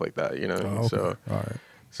family and stuff like that. You know what I mean? Oh, okay. So all right.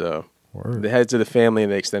 so Word. the heads of the family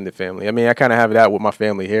and the extended family. I mean, I kind of have that with my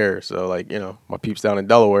family here. So like, you know, my peeps down in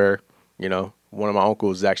Delaware. You know, one of my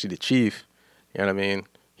uncles is actually the chief. You know what I mean?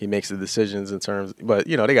 He makes the decisions in terms, but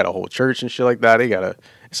you know, they got a whole church and shit like that.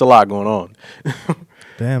 It's a lot going on.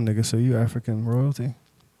 Damn, nigga. So you African royalty?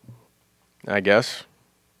 I guess.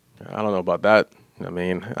 I don't know about that. I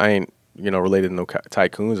mean, I ain't, you know, related to no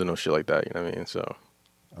tycoons or no shit like that. You know what I mean? So.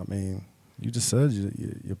 I mean, you just said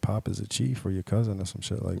your pop is a chief or your cousin or some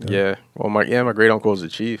shit like that. Yeah. Well, my great uncle is a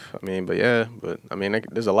chief. I mean, I mean,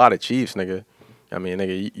 there's a lot of chiefs, nigga. I mean,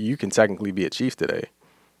 nigga, you can technically be a chief today.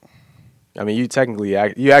 I mean,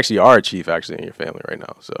 you actually are a chief actually in your family right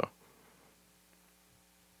now. So.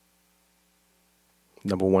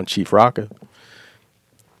 Number one, Chief Rocka.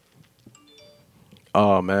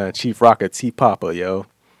 Oh man, Chief Rocka T Papa, yo.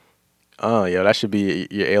 Yo, that should be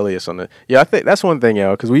your alias on the. Yeah, I think that's one thing,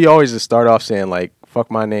 yo, because we always just start off saying like, "Fuck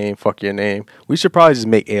my name, fuck your name." We should probably just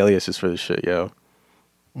make aliases for this shit, yo.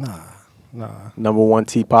 Nah. Number one,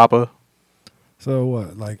 T Papa. So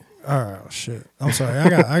what? Like, oh shit. I'm sorry.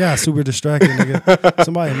 I got super distracted, nigga.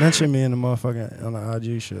 Somebody mentioned me in the motherfucking on the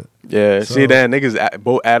IG shit. Yeah, So- see that niggas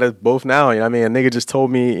added both now. You know what I mean? A nigga just told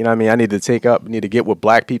me, you know what I mean? I need to get with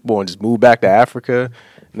black people and just move back to Africa.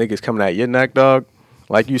 Niggas coming at your neck, dog.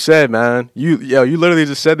 Like you said, man. You literally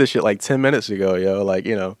just said this shit like 10 minutes ago, yo. Like,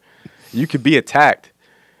 you know, you could be attacked,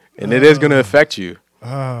 and it is gonna affect you.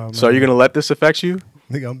 Oh, So are you gonna let this affect you?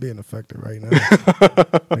 Nigga, I'm being affected right now.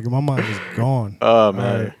 Nigga, my mind is gone. Oh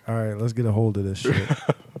man. All right, let's get a hold of this shit.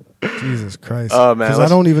 Jesus Christ. Oh, man, Because I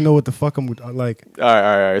don't even know what the fuck I'm like. All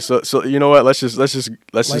right. So you know what? Let's just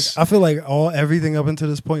I feel like everything up until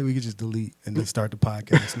this point we could just delete and then start the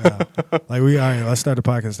podcast now. Like all right, let's start the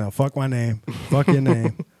podcast now. Fuck my name. Fuck your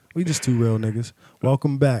name. We just two real niggas.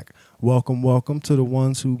 Welcome back. Welcome to the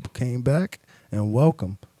ones who came back, and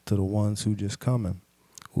welcome to the ones who just coming.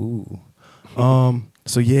 Ooh.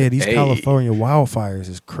 So yeah, these Hey. California wildfires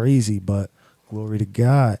is crazy, but glory to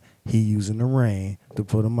God, he using the rain to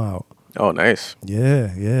put them out. Oh, nice.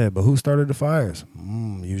 Yeah. But who started the fires?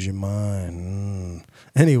 Use your mind.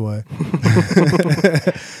 Anyway.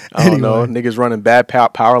 I don't know. Niggas running bad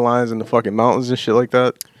power lines in the fucking mountains and shit like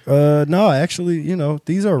that. No, actually, you know,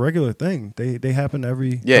 these are a regular thing. They happen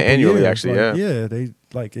every couple annually, years. actually, Like, yeah. Yeah, they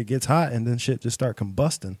like it gets hot and then shit just start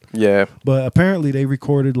combusting. Yeah. But apparently they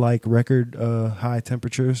recorded like record high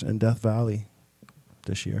temperatures in Death Valley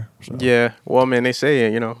this year. So. Yeah. Well, man, they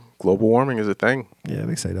say, you know, global warming is a thing. Yeah,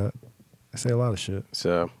 they say that. They say a lot of shit.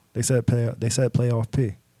 So They said playoff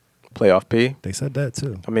P. playoff P. They said that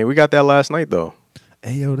too. I mean, we got that last night though.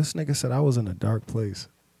 Hey yo, this nigga said I was in a dark place.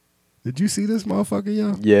 Did you see this motherfucker,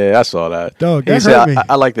 yo? Yeah, I saw that. Dog, He that said, hurt me.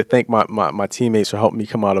 I like to thank my teammates for helping me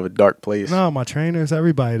come out of a dark place. No, my trainers,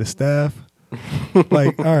 everybody, the staff.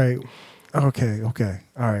 Like, all right. Okay.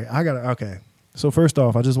 All right. Okay. So first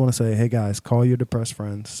off, I just want to say, hey guys, call your depressed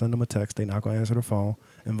friends, send them a text. They're not going to answer the phone.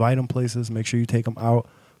 Invite them places. Make sure you take them out.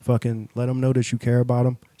 Fucking let them know that you care about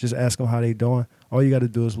them. Just ask them how they doing. All you got to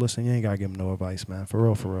do is listen. You ain't got to give them no advice, man. For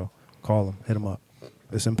real. Call them. Hit them up.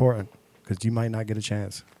 It's important because you might not get a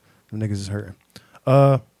chance. The niggas is hurting.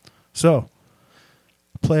 So,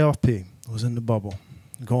 playoff P was in the bubble.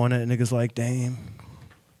 Going at niggas like Dame.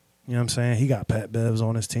 You know what I'm saying? He got Pat Bevs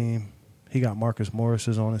on his team. He got Marcus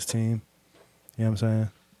Morris's on his team. You know what I'm saying?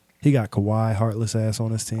 He got Kawhi, heartless ass,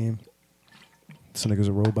 on his team. This nigga's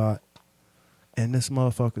a robot. And this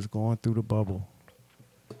motherfucker's going through the bubble.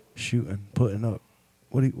 Shooting, putting up.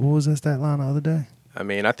 What was that stat line the other day? I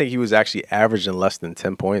mean, I think he was actually averaging less than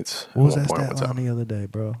 10 points. What was at that one point stat one line time. the other day,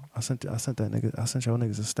 bro? I sent y'all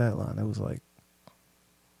niggas a stat line. It was like,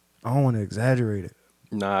 I don't want to exaggerate it.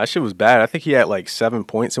 Nah, that shit was bad. I think he had like 7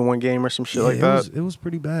 points in one game or some shit like that. It was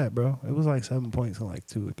pretty bad, bro. It was like 7 points and like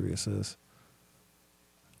 2 or 3 assists.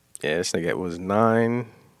 Yeah, this nigga was 9.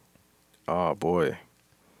 Oh boy.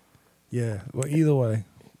 Yeah. Well, either way.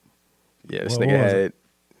 Yeah, this What nigga was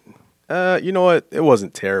had. You know what? It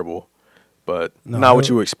wasn't terrible, but No, not what it-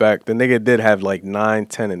 you would expect. The nigga did have like 9,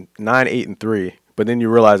 10, and 9, 8, and 3. But then you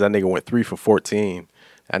realize that nigga went 3 for 14.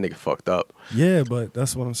 That nigga fucked up. Yeah, but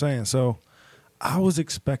that's what I'm saying. So I was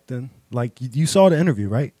expecting, like, you saw the interview,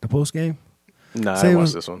 right? The post game. Nah, Say I it watched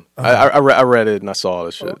was- this one. okay. I read it and I saw all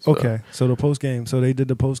this shit. So. Okay, so the post game. So they did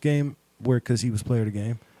the post game where because he was player of the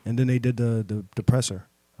game, and then they did the presser,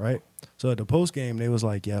 right? So at the post game, they was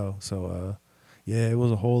like, "Yo, so yeah, it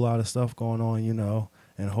was a whole lot of stuff going on, you know,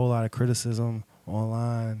 and a whole lot of criticism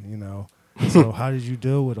online, you know. So how did you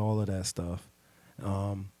deal with all of that stuff?"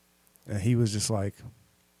 And he was just like,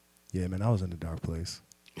 "Yeah, man, I was in a dark place.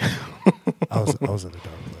 I was in a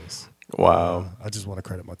dark place." Wow. I just want to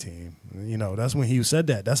credit my team. You know, that's when he said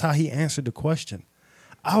that. That's how he answered the question.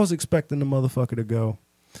 I was expecting the motherfucker to go,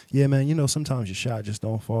 "Yeah, man, you know, sometimes your shot just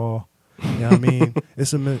don't fall." You know what I mean?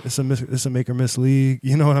 It's a make or miss league.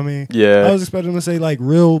 You know what I mean? Yeah. I was expecting him to say like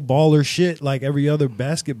real baller shit like every other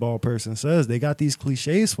basketball person says. They got these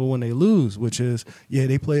cliches for when they lose, which is, yeah,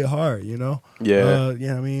 they play it hard, you know? Yeah. You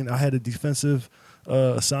know what I mean? I had a defensive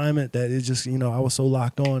assignment that it just, you know, I was so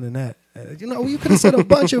locked on in that. You know, you could have said a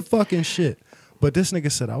bunch of fucking shit. But this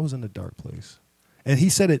nigga said I was in a dark place. And he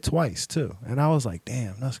said it twice, too. And I was like,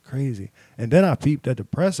 damn, that's crazy. And then I peeped at the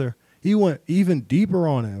presser. He went even deeper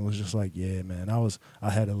on it and was just like, yeah, man, I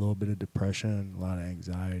had a little bit of depression, a lot of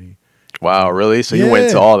anxiety. Wow, really? So Yeah. you went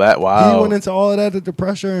into all that? Wow. He went into all of that, the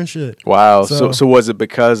pressure and shit. Wow. So- So was it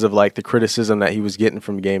because of like the criticism that he was getting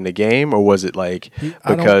from game to game, or was it like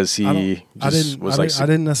because he just was like? I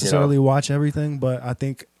didn't necessarily watch everything, but I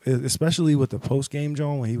think especially with the post game,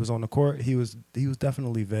 John, when he was on the court, he was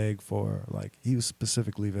definitely vague for like he was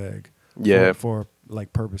specifically vague. Yeah. For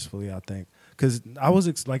like purposefully, I think. Because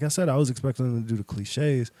like I said, I was expecting him to do the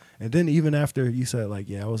cliches, and then even after you said like,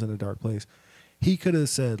 yeah, I was in a dark place, he could have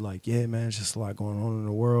said like, yeah, man, it's just a lot going on in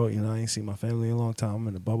the world. You know, I ain't seen my family in a long time. I'm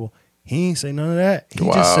in a bubble. He ain't say none of that.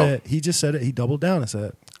 He just said it. He doubled down and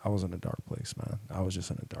said, I was in a dark place, man. I was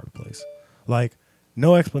just in a dark place. Like,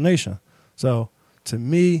 no explanation. So to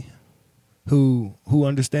me, who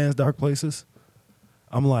understands dark places,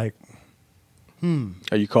 I'm like,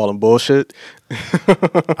 Are you calling bullshit?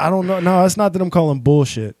 I don't know. No, it's not that I'm calling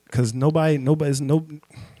bullshit because nobody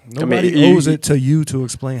you- owes it to you to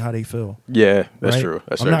explain how they feel. Yeah, that's right? true.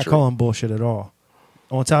 That's I'm very not true. calling bullshit at all.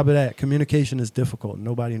 On top of that, communication is difficult.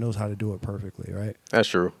 Nobody knows how to do it perfectly, right? That's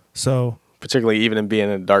true. So Particularly even in being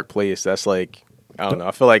in a dark place, that's like I don't know.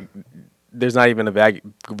 I feel like there's not even a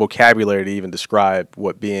vocabulary to even describe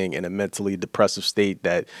what being in a mentally depressive state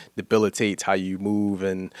that debilitates how you move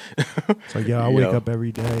and. it's like, yeah, I you wake know. up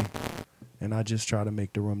every day and I just try to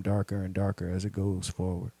make the room darker and darker as it goes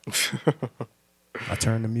forward. I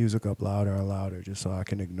turn the music up louder and louder just so I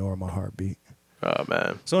can ignore my heartbeat. Oh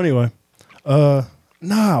man. So anyway,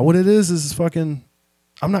 what it is fucking,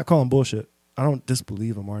 I'm not calling bullshit. I don't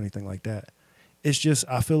disbelieve him or anything like that. It's just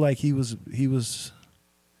I feel like he was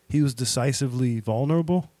decisively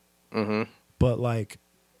vulnerable, but like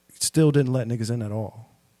still didn't let niggas in at all.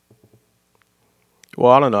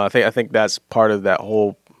 Well, I don't know. I think that's part of that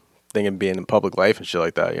whole thing of being in public life and shit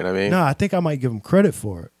like that. You know what I mean? No, I think I might give him credit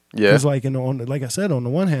for it. Yeah. Because like like I said, on the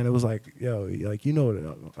one hand, it was like, yo, like you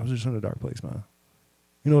know, I was just in a dark place, man.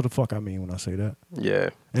 You know what the fuck I mean when I say that. Yeah.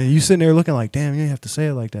 And you sitting there looking like, damn, you didn't have to say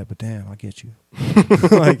it like that, but damn, I get you.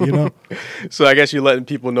 Like, you know. So I guess you're letting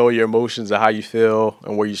people know your emotions and how you feel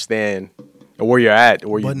and where you stand and where you're at,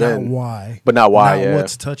 where you've But not been. why. But not why, Not yeah.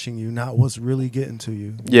 what's touching you, not what's really getting to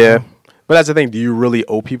you. Yeah. But that's the thing. Do you really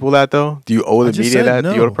owe people that, though? Do you owe the media that?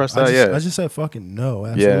 No. Do you owe the press that? I just said fucking no.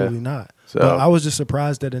 Absolutely not. So- But I was just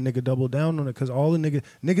surprised that a nigga doubled down on it because all the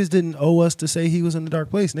niggas didn't owe us to say he was in a dark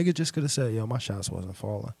place. Nigga just could have said, yo, my shots wasn't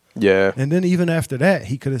falling. Yeah. And then even after that,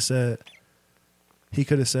 he could have said,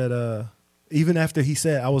 even after he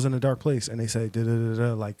said I was in a dark place and they say,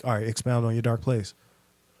 like, all right, expound on your dark place.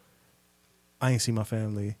 I ain't see my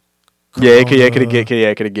family. Yeah, could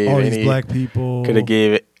have gave all any these black people. could have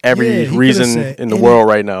gave it Yeah, every he coulda reason said in the any- world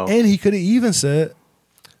right now. And he could have even said,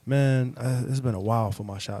 man, it's been a while for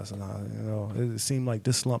my shots, and it seemed like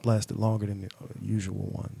this slump lasted longer than the usual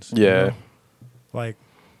ones. you Yeah. know? Like,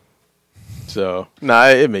 So,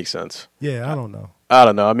 it makes sense. yeah, I don't know. I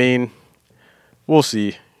don't know. I mean, we'll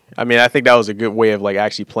see. I mean, I think that was a good way of like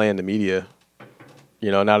actually playing the media.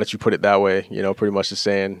 Now that you put it that way, pretty much just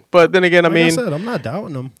saying. But then again, I mean, said, I'm not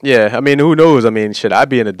doubting them. Yeah, I mean, who knows? I mean, should I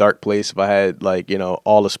be in a dark place if I had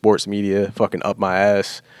all the sports media fucking up my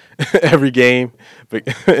ass every game? But,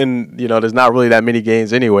 and there's not really that many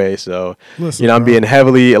games anyway, so Listen, I'm being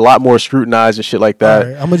a lot more scrutinized and shit like that.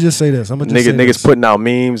 Right, I'm gonna just say this. Niggas putting out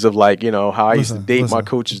memes of how I used to date my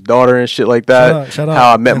coach's daughter and shit like that. Shout out.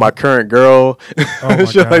 How I met my current girl, Oh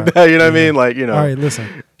shit God. like that. You know what I mean? All right,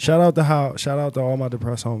 listen. Shout out to all my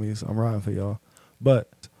depressed homies. I'm riding for y'all. But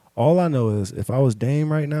all I know is if I was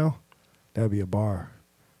Dame right now, that'd be a bar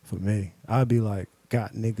for me. I'd be like,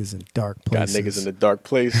 got niggas in dark places. Got niggas in the dark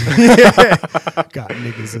place. Got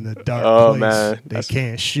niggas in the dark place. Man. They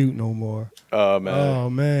can't shoot no more. Oh, man. Oh,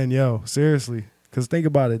 man, yo, seriously. Because think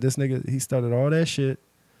about it. This nigga, he started all that shit.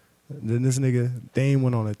 Then this nigga, Dame,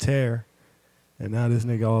 went on a tear. And now this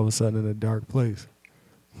nigga all of a sudden in a dark place.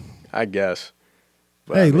 I guess.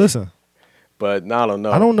 But, Hey, listen. But I don't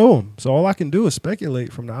know. I don't know him. So all I can do is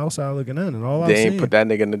speculate from the outside looking in. And all I've Dame seen. put that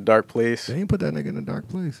nigga in the dark place. Dame put that nigga in a dark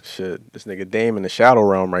place. Shit, this nigga Dame in the shadow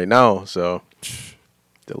realm right now. So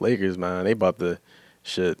the Lakers, man, they about to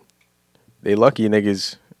shit. They lucky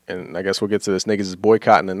niggas, and I guess we'll get to this. Niggas is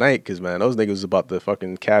boycotting tonight because, man, those niggas is about to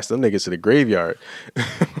fucking cast them niggas to the graveyard.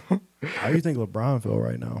 How do you think LeBron feel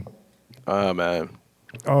right now? Man.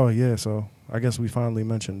 Oh, yeah. So I guess we finally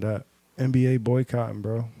mentioned that. NBA boycotting,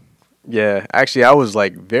 bro. Yeah, actually, I was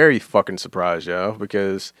very fucking surprised, yo,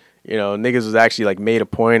 because niggas was actually made a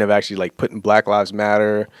point of actually putting Black Lives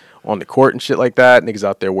Matter on the court and shit like that. Niggas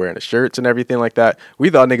out there wearing the shirts and everything like that. We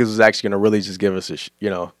thought niggas was actually gonna really just give us a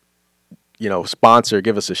sponsor,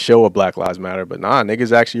 give us a show of Black Lives Matter, but nah,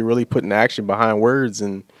 niggas actually really putting action behind words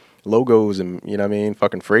and logos and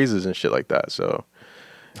fucking phrases and shit like that. So,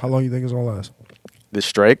 how long you think it's gonna last? This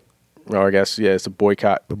strike, or I guess it's a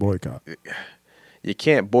boycott. The boycott. You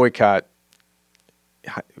can't boycott.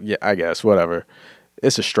 Yeah, I guess whatever.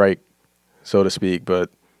 It's a strike, so to speak,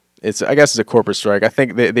 but I guess it's a corporate strike. I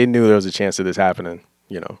think they knew there was a chance of this happening.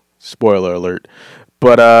 Spoiler alert.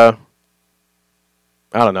 But I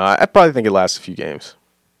don't know. I probably think it lasts a few games.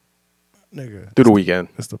 Nigga. Through the weekend.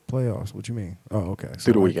 It's the playoffs. What you mean? Oh, okay. So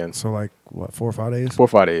through the weekend. So what? 4 or 5 days. 4 or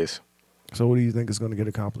 5 days. So what do you think is going to get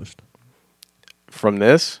accomplished? From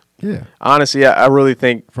this? Yeah. Honestly, I really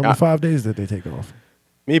think from the 5 days that they take off.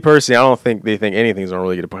 Me personally, I don't think they think anything's gonna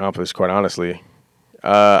really get accomplished. Quite honestly,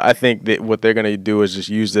 I think that what they're gonna do is just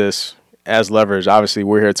use this as leverage. Obviously,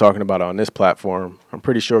 we're here talking about it on this platform. I'm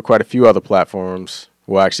pretty sure quite a few other platforms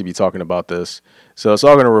will actually be talking about this. So it's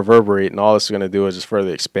all gonna reverberate, and all it's gonna do is just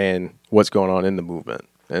further expand what's going on in the movement.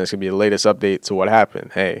 And it's gonna be the latest update to what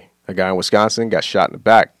happened. Hey, a guy in Wisconsin got shot in the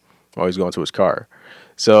back while he was going to his car.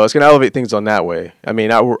 So it's going to elevate things on that way. I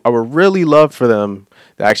mean, I would really love for them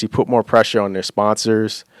to actually put more pressure on their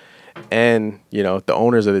sponsors and, the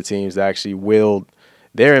owners of the teams to actually wield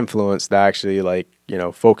their influence to actually,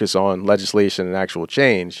 focus on legislation and actual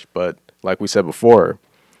change. But like we said before,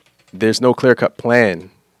 there's no clear-cut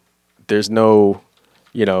plan. There's no,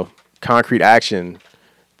 concrete action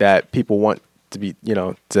that people want to be,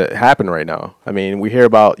 to happen right now. I mean, we hear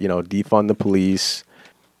about, defund the police.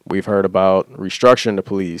 We've heard about restructuring the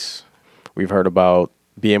police. We've heard about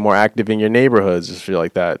being more active in your neighborhoods and shit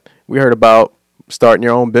like that. We heard about starting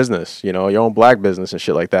your own business, your own black business and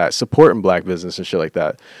shit like that, supporting black business and shit like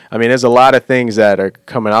that. I mean, there's a lot of things that are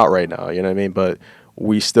coming out right now, you know what I mean? But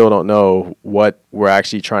we still don't know what we're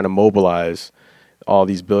actually trying to mobilize all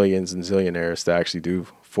these billions and zillionaires to actually do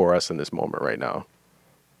for us in this moment right now.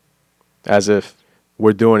 As if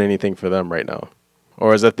we're doing anything for them right now.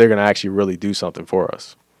 Or as if they're going to actually really do something for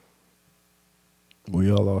us.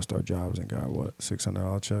 We all lost our jobs and got what,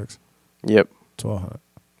 $600 checks? Yep. $1,200,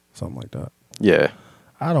 something like that. Yeah.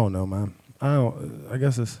 I don't know, man. I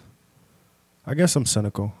guess I'm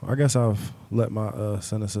cynical. I guess I've let my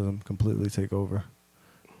cynicism completely take over.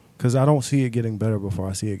 Because I don't see it getting better before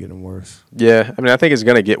I see it getting worse. Yeah, I mean, I think it's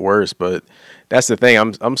going to get worse, but that's the thing.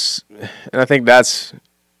 And I think that's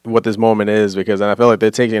what this moment is, because I feel like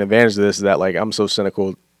they're taking advantage of this, is that, I'm so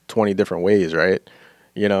cynical 20 different ways, right?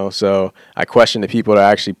 So I question the people that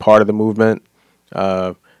are actually part of the movement.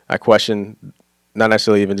 I question not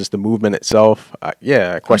necessarily even just the movement itself.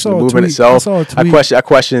 I question the movement itself. I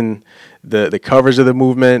question the coverage of the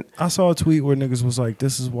movement. I saw a tweet where niggas was like,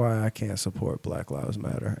 "This is why I can't support Black Lives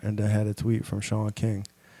Matter," and they had a tweet from Sean King,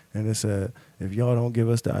 and it said, "If y'all don't give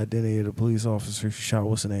us the identity of the police officer who shot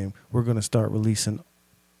what's the name, we're gonna start releasing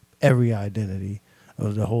every identity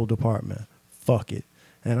of the whole department. Fuck it."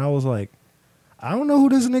 And I was like, I don't know who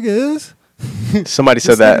this nigga is. Somebody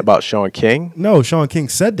said that about Sean King? No, Sean King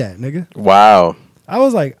said that, nigga. Wow. I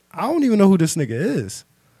was like, I don't even know who this nigga is.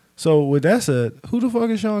 So with that said, who the fuck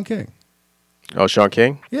is Sean King? Oh, Sean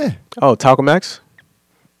King? Yeah. Oh, Talcum X?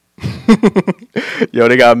 Yo,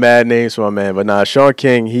 they got mad names for my man. But nah, Sean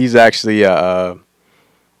King, he's actually a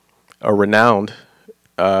renowned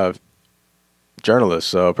journalist.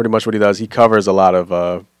 So pretty much what he does, he covers a lot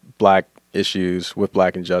of black issues with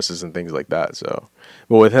black injustice and things like that. So,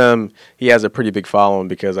 but with him, he has a pretty big following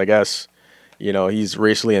because I guess, he's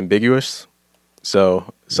racially ambiguous.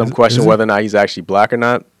 So some question whether or not he's actually black or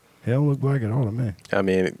not. He don't look black at all to me. I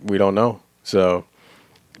mean, we don't know. So,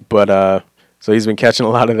 but so he's been catching a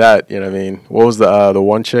lot of that. You know what I mean? What was the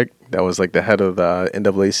one chick that was like the head of the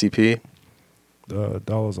NAACP?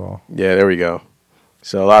 Dolezal. Yeah, there we go.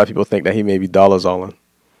 So a lot of people think that he may be Dolezalling.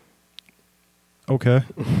 Okay.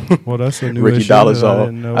 Well, that's a new Ricky issue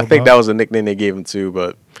Dolezal. I think that was a nickname they gave him too,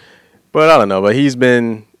 but I don't know. But he's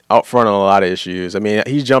been out front on a lot of issues. I mean,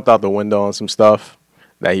 he jumped out the window on some stuff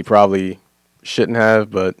that he probably shouldn't have,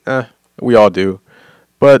 but we all do.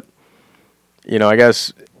 But I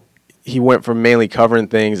guess he went from mainly covering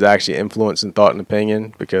things to actually influencing thought and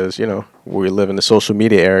opinion because, we live in the social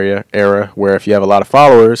media era where if you have a lot of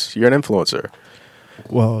followers, you're an influencer.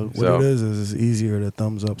 Well, what it is it's easier to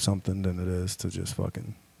thumbs up something than it is to just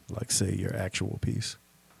fucking, like, say your actual piece.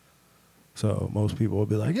 So most people will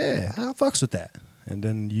be like, yeah, I fucks with that. And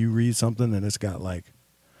then you read something and it's got, like,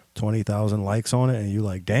 20,000 likes on it, and you're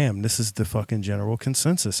like, damn, this is the fucking general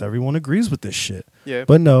consensus. Everyone agrees with this shit. Yeah.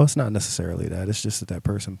 But no, it's not necessarily that. It's just that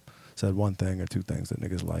person said one thing or two things that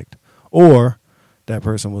niggas liked. Or that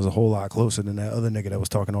person was a whole lot closer than that other nigga that was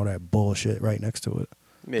talking all that bullshit right next to it.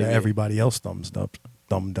 Maybe. That everybody else thumbed up.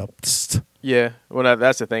 Yeah. Well,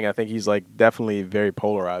 that's the thing. I think he's, like, definitely very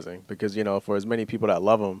polarizing because, for as many people that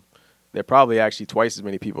love him, there are probably actually twice as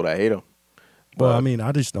many people that hate him. Well, I mean,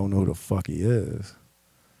 I just don't know who the fuck he is.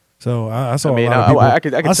 So I saw a lot of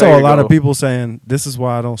people. I saw a lot of people saying this is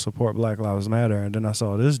why I don't support Black Lives Matter, and then I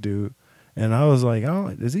saw this dude, and I was like,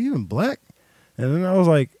 oh, is he even black? And then I was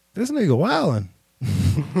like, this nigga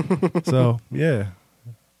wildin'. So yeah,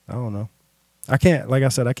 I don't know. I can't, like I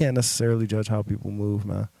said, I can't necessarily judge how people move,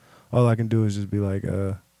 man. All I can do is just be like,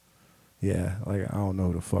 yeah, like I don't know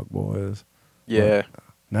who the fuck boy is. Yeah. But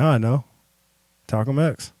now I know. Talcum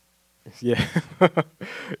X. Yeah.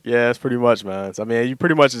 Yeah, that's pretty much, man. So, I mean, you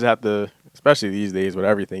pretty much just have to, especially these days with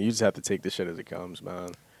everything, you just have to take the shit as it comes, man.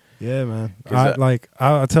 Yeah, man.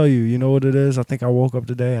 I'll tell you, you know what it is? I think I woke up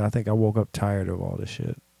today and I think I woke up tired of all this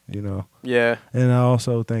shit, Yeah. And I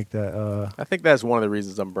also think that I think that's one of the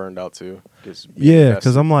reasons I'm burned out too. Yeah,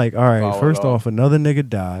 because I'm like, all right, first off, another nigga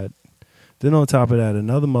died. Then on top of that,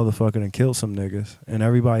 another motherfucker done killed some niggas. And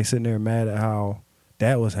everybody sitting there mad at how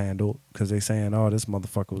that was handled because they saying, oh, this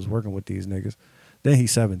motherfucker was working with these niggas. Then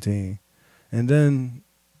he's 17. And then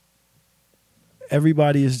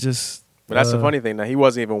everybody is just... But that's the funny thing. Now, he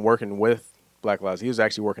wasn't even working with Black Lives. He was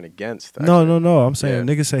actually working against. No. I'm saying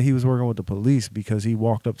niggas say he was working with the police because he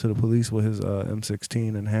walked up to the police with his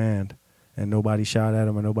M16 in hand and nobody shot at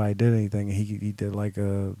him or nobody did anything. And he did like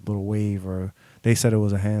a little wave or they said it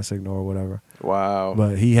was a hand signal or whatever. Wow.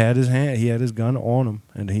 But he had his gun on him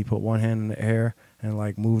and he put one hand in the air and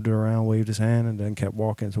like moved it around, waved his hand, and then kept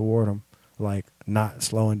walking toward him, like not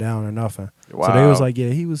slowing down or nothing. Wow. So they was like,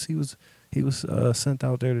 yeah, he was sent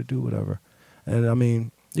out there to do whatever. And I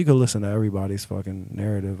mean, you could listen to everybody's fucking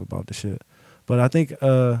narrative about the shit, but I think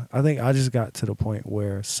I just got to the point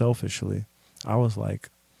where selfishly, I was like,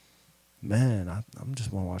 man, I'm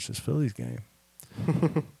just want to watch this Phillies game.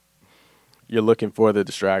 You're looking for the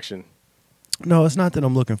distraction. No, it's not that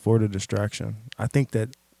I'm looking for the distraction. I think that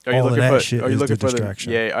all of that shit is the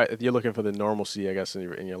distraction. You're looking for the normalcy, I guess,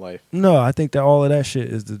 in your life. No, I think that all of that shit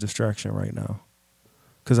is the distraction right now.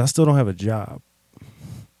 Because I still don't have a job.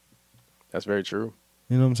 That's very true.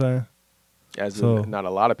 You know what I'm saying? Not a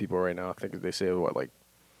lot of people right now. I think they say, like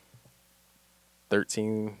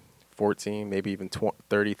 13, 14, maybe even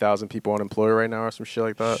 30,000 people unemployed right now or some shit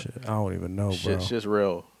like that. Shit, I don't even know, bro. Shit's just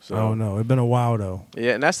real. So, I don't know. It's been a while, though.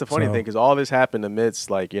 Yeah, and that's the funny thing, because all this happened amidst,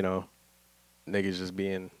 like, niggas just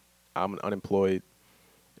being, I'm unemployed.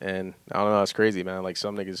 And I don't know, it's crazy, man. Like,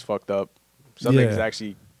 some niggas fucked up. Some niggas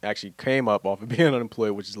actually came up off of being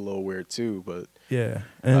unemployed, which is a little weird, too. But yeah.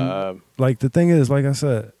 And, like, the thing is, like I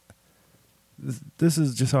said, this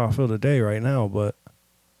is just how I feel today right now, but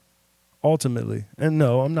ultimately, and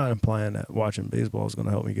no, I'm not implying that watching baseball is going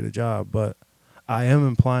to help me get a job, but I am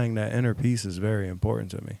implying that inner peace is very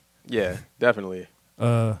important to me. Yeah, definitely.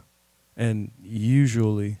 And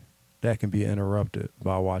usually that can be interrupted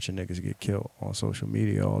by watching niggas get killed on social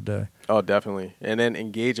media all day. Oh, definitely. And then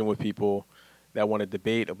engaging with people that want to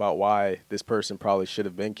debate about why this person probably should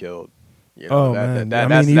have been killed. You know, Oh, man. I mean,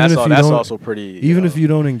 that's even if all, you that's don't- also pretty. Even know, if you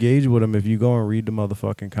don't engage with them, if you go and read the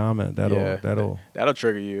motherfucking comment, that'll. that'll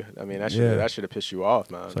trigger you. I mean, that Yeah. should have pissed you off,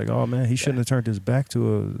 man. It's like, oh man, he shouldn't have turned his back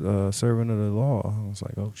to a servant of the law. I was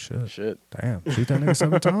like, oh shit, Shit, damn, shoot that nigga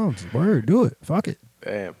 7 times. Word, do it, fuck it,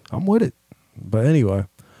 damn. I'm with it. But anyway,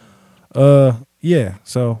 yeah.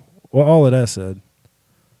 So, well, all of that said,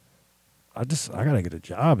 I gotta get a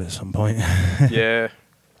job at some point. Yeah,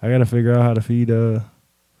 I gotta figure out how to feed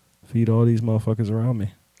all these motherfuckers around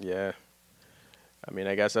me. yeah. I mean,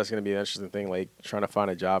 I guess that's gonna be an interesting thing, like trying to find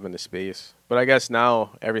a job in the space. But I guess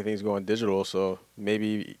now everything's going digital, so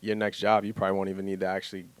maybe your next job, you probably won't even need to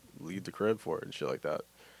actually leave the crib for it and shit like that.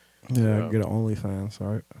 Yeah, I Yeah. can get an OnlyFans, all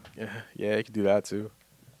right? Yeah, you can do that too.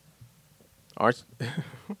 Aren't?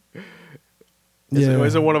 Yeah.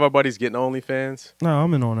 Isn't one of our buddies getting OnlyFans? No,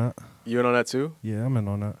 I'm in on that. You in on that too? Yeah, I'm in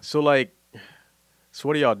on that. So like, so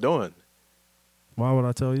what are y'all doing? Why would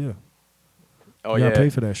I tell you? Oh you yeah, gotta pay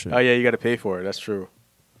for that shit. Oh yeah, you got to pay for it. That's true.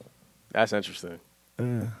 That's interesting.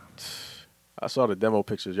 Yeah. I saw the demo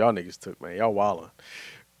pictures y'all niggas took, man. Y'all wildin'.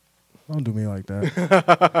 Don't do me like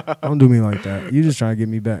that. Don't do me like that. You just trying to get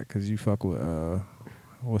me back because you fuck with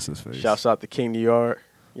what's his face? Shouts out to King New York.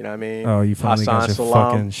 You know what I mean? Oh, you finally got your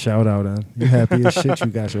Salam. fucking shout out in. You happy as shit you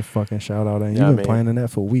got your fucking shout out in. Yeah, I You've been mean- planning that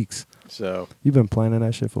for weeks. So You've been planning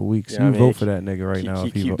that shit for weeks. Yeah, You I mean, vote for that nigga right keep, now. keep,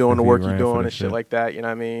 if he keep vo- doing if the he work you're ran for doing the and shit like that. You know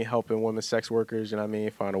what I mean? Helping women sex workers. You know what I mean?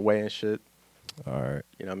 Find a way and shit. All right.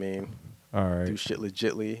 You know what I mean? All Do right. shit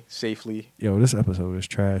legitly, safely. Yo, this episode is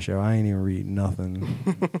trash, yo. I ain't even read nothing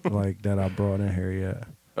like that I brought in here yet.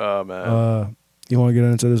 Oh man. You want to get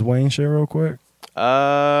into this Wayne shit real quick?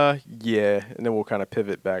 Yeah, and then we'll kind of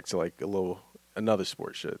pivot back to like another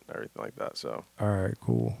sports shit and everything like that. So All right,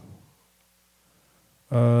 cool.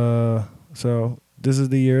 So this is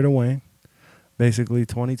the year to Wayne. Basically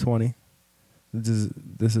 2020.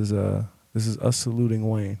 This is us saluting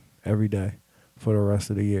Wayne every day for the rest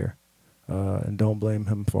of the year. And don't blame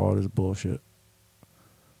him for all this bullshit.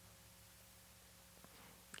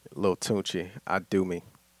 Lil Tunechi, I do me.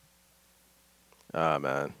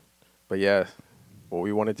 Man. But yeah, what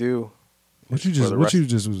we want to do. What you is for just the what rest- you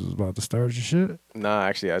just was about to start your shit? Nah,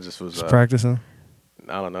 actually, I just was. Just practicing.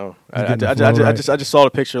 I don't know. Just I getting the flow right. just saw the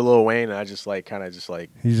picture of Lil Wayne and I just like kind of just like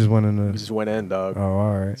He just went in the just went in, dog. Oh,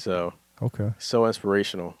 all right. So Okay. so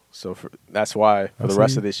inspirational. So that's why for I the see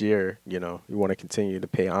rest you. of this year, you know, we want to continue to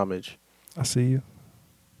pay homage. I see you.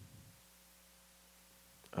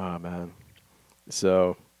 Oh man.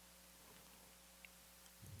 So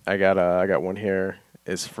I got one here.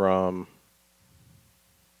 It's from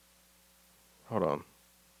hold on.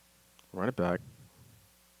 Run it back.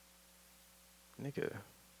 Nigga.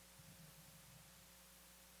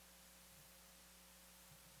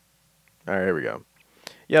 All right, here we go.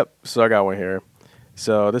 Yep, so I got one here.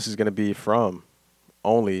 So this is going to be from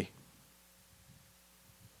Only,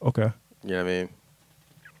 Okay. you know what I mean?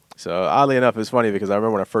 So oddly enough, it's funny because I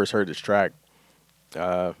remember when I first heard this track,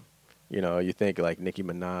 you know, you think like Nicki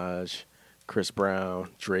Minaj, Chris Brown,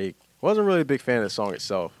 Drake. Wasn't really a big fan of the song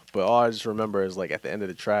itself, but all I just remember is like at the end of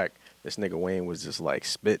the track, this nigga Wayne was just like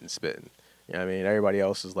spitting. You know what I mean? Everybody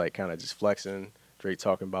else is like kind of just flexing. Drake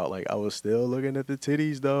talking about like, I was still looking at the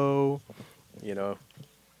titties though, you know.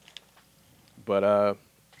 But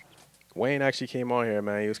Wayne actually came on here,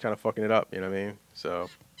 man. He was kind of fucking it up, you know what I mean? So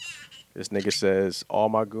this nigga says, all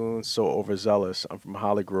my goons so overzealous. I'm from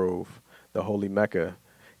Holly Grove, the holy Mecca.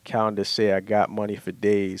 Calendars say I got money for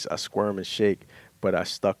days. I squirm and shake, but I'm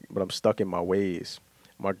stuck in my ways.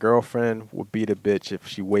 My girlfriend would beat a bitch if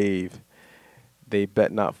she waved. They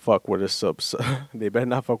bet not fuck with her They bet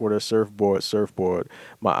not fuck with her surfboard.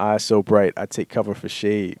 My eyes so bright, I take cover for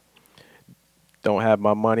shade. Don't have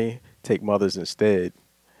my money, take mother's instead.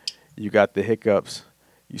 You got the hiccups,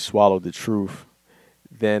 you swallow the truth.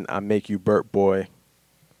 Then I make you burp, boy.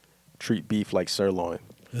 Treat beef like sirloin.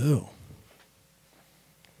 Ew.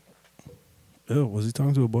 Ew, was he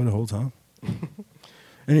talking to a boy the whole time?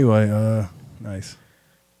 Anyway, nice.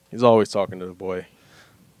 He's always talking to the boy.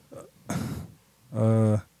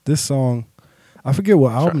 This song, I forget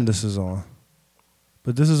what album this is on,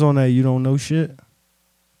 but this is on that You Don't Know shit.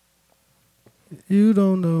 You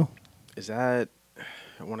don't know. Is that,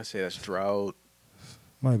 I want to say that's Drought.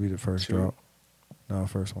 Might be the first Two. drought. No,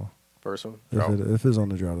 first one. First one? If, Drought. if it's on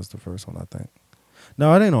the drought, it's the first one, I think.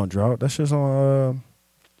 No, it ain't on drought. That's just on.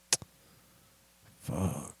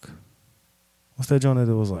 Fuck. What's that joint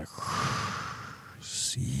that was like?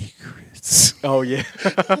 Secrets. Oh, yeah.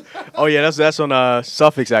 Oh, yeah, that's on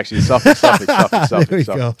Suffix, actually. Suffix. There we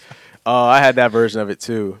go. I had that version of it,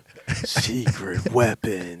 too. Secret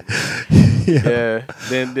weapon. Yeah. Yeah.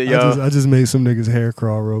 Then yo. I just made some niggas hair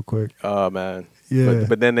crawl real quick. Oh man. Yeah.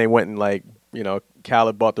 But then they went and like, you know,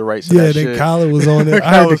 Khaled bought the rights to Yeah, that then shit. Khaled was on it.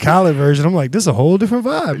 I heard the Khaled version. I'm like, this is a whole different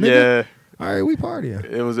vibe, nigga. Yeah. All right, we partying.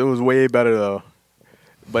 It was way better though.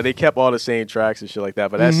 But they kept all the same tracks and shit like that.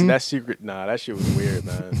 But that secret, that shit was weird,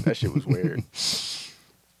 man. That shit was weird.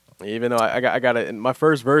 Even though I got it in my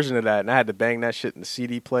first version of that, and I had to bang that shit in the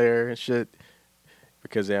CD player and shit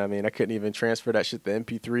because I couldn't even transfer that shit to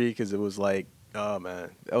MP3 because it was like, oh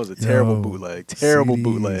man, that was a terrible bootleg, terrible CDs,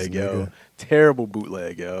 bootleg, yo, nigga. terrible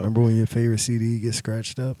bootleg, yo. Remember when your favorite CD gets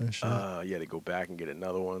scratched up and shit? You had to go back and get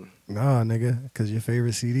another one. Nah, nigga, because your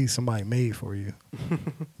favorite CD somebody made for you.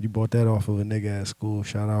 You bought that off of a nigga at school.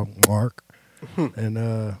 Shout out Mark.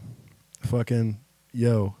 And fucking,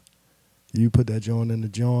 yo, you put that joint in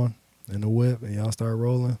the whip, and y'all start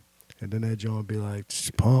rolling. And then that joint be like,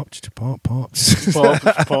 pump, pump, pump. Pump,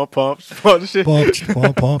 pump, pump, shit. Pump,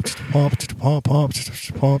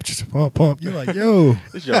 pump, pump. You're like, yo,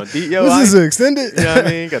 This yo, this is extended. You know what I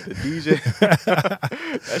mean? Got the DJ.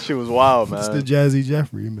 That shit was wild, man. It's the Jazzy Jeff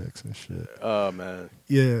remix and shit. Oh man.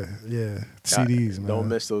 Yeah. CDs, man. Don't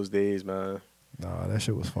miss those days, man. Nah, that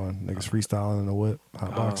shit was fun. Niggas freestyling in the whip,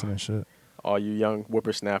 hotboxing and shit. All you young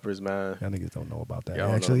whippersnappers, man. Y'all niggas don't know about that.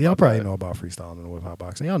 Y'all Actually, know y'all about probably that. know about freestyling in the whip,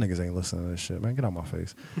 hotboxing. Y'all niggas ain't listening to this shit, man. Get out my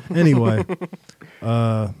face. Anyway,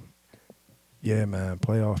 yeah, man.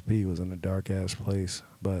 Playoff P was in a dark ass place,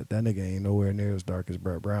 but that nigga ain't nowhere near as dark as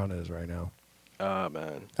Brett Brown is right now.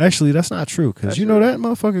 Man. Actually, that's not true because That's you know true. that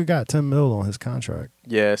motherfucker got $10 million on his contract.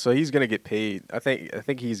 Yeah, so he's gonna get paid. I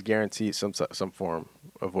think he's guaranteed some form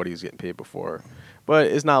of what he was getting paid before, but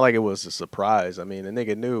it's not like it was a surprise. I mean, the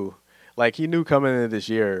nigga knew, like he knew coming into this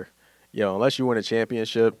year, unless you win a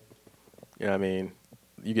championship, you know what I mean,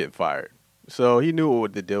 you get fired. So he knew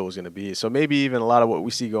what the deal was gonna be. So maybe even a lot of what we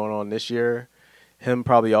see going on this year, him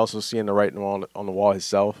probably also seeing the writing on the wall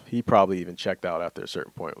himself, he probably even checked out after a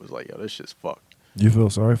certain point. It was like, yo, this shit's fucked. You feel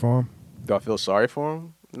sorry for him? Do I feel sorry for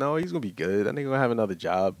him? No, he's going to be good. I think he's going to have another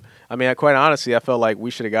job. I mean, quite honestly, I felt like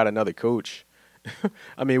we should have got another coach.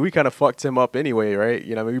 I mean, we kind of fucked him up anyway, right?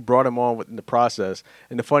 We brought him on in the process.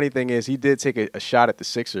 And the funny thing is, he did take a shot at the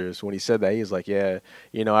Sixers when he said that. He was like, yeah,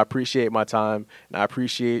 I appreciate my time, and I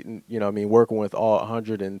appreciate, working with all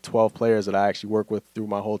 112 players that I actually worked with through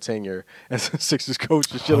my whole tenure as a Sixers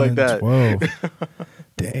coach and shit like that. 112.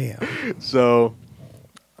 Damn. So,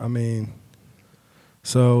 I mean,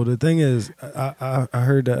 so the thing is, I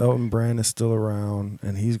heard that Elton Brand is still around,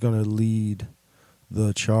 and he's going to lead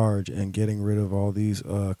the charge in getting rid of all these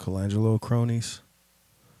Colangelo cronies.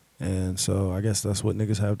 And so I guess that's what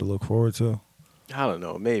niggas have to look forward to. I don't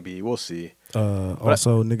know. Maybe. We'll see.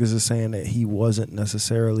 Also, niggas is saying that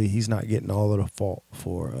he's not getting all of the fault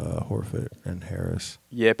for Horford and Harris.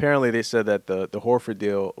 Yeah, apparently they said that the Horford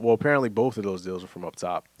deal, well, apparently both of those deals are from up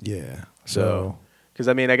top. Yeah. So, because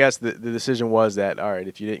I guess the decision was that, all right,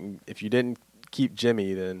 if you didn't keep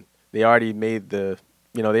Jimmy, then they already made the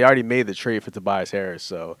trade for Tobias Harris.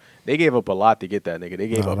 So they gave up a lot to get that nigga. They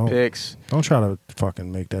gave up picks. Don't try to fucking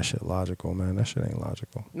make that shit logical, man. That shit ain't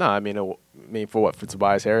logical. No, for what? For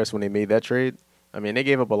Tobias Harris when they made that trade? They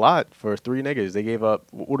gave up a lot for three niggas. They gave up,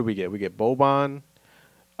 what did we get? We get Boban,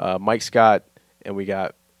 Mike Scott, and we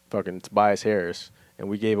got fucking Tobias Harris. And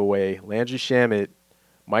we gave away Landry Shamet,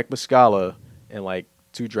 Mike Muscala, and like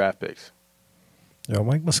 2 draft picks. Yo,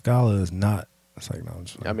 Mike Muscala is not. It's like, no, I'm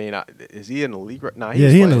just is he in the league right now? Yeah,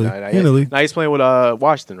 he's in the league. He in the league. Now he's playing with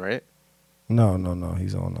Washington, right? No.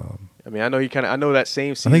 He's on. I know that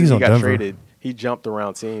same season he's he on got Denver. traded. He jumped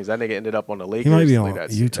around teams. That nigga ended up on the Lakers. He might be like on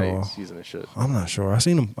that Utah season and shit. I'm not sure. I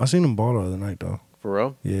seen him ball the other night though. For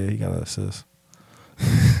real? Yeah, he got an assist.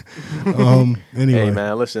 Anyway, Hey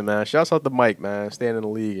man, listen man. Shouts out to Mike, man. Staying in the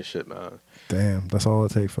league and shit, man. Damn, that's all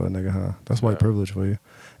it takes for a nigga, huh? That's white privilege for you.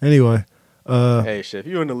 Anyway, hey shit, if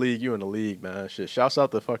you in the league, you in the league, man. Shit. Shouts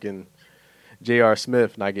out to fucking J.R.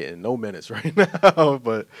 Smith not getting no minutes right now,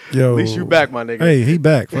 but yo, at least you back, my nigga. Hey, he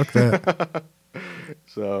back. Fuck that.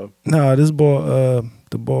 So nah, this ball,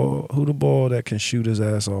 the ball that can shoot his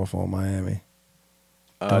ass off on Miami.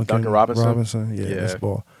 Duncan Robinson. Yeah, this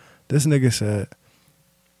ball. This nigga said,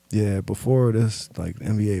 yeah, before this, like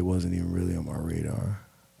NBA wasn't even really on my radar.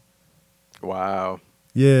 Wow.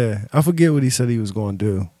 Yeah, I forget what he said he was going to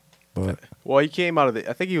do, but well, he came out of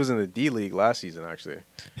I think he was in the D League last season, actually.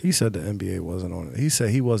 he said the NBA wasn't on it. He said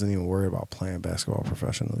he wasn't even worried about playing basketball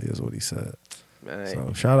professionally, is what he said. Man,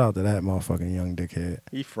 So shout out to that motherfucking young dickhead.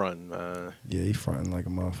 he fronting, man. Yeah, he fronting like a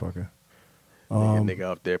motherfucker. Nigga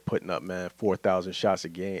up there putting up, man, 4,000 shots a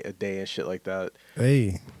day and shit like that.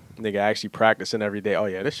 Hey, Nigga actually practicing every day. Oh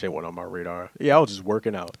yeah, this shit went on my radar. Yeah, I was just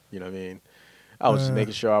working out. You know what I mean? I was just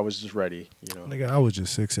making sure I was just ready. You know, Nigga, I was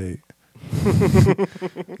just 6'8".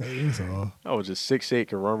 That's all. I was just 6'8",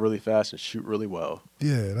 can run really fast and shoot really well.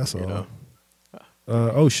 Yeah, that's all. You know?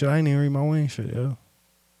 Oh shit, I ain't even read my wing shit, yo.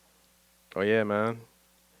 Oh yeah, man.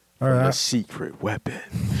 All From right. the secret weapon.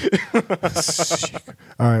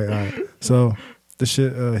 All right. So the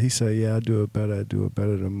shit he said, yeah, I do it better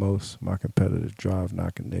than most. My competitive drive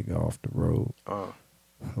knock a nigga off the road.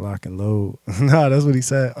 Lock and load. Nah, that's what he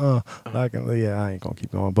said. Lock and load. Yeah, I ain't gonna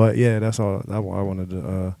keep going. But yeah, that's all. I wanted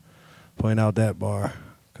to point out that bar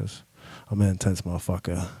because I'm an intense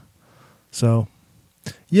motherfucker. So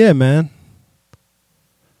yeah, man.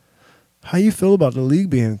 How you feel about the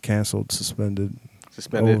league being canceled, suspended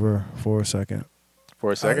over for a second?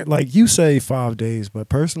 For a second? Like you say 5 days, but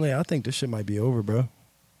personally, I think this shit might be over, bro.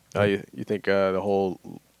 Oh, you think the whole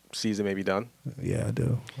season may be done? Yeah, I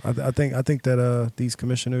do. I think that these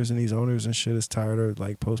commissioners and these owners and shit is tired of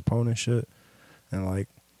like postponing shit, and like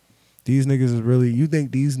these niggas is really. You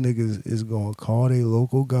think these niggas is gonna call their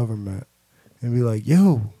local government and be like,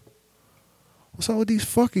 "Yo, what's up with these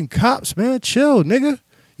fucking cops, man? Chill, nigga.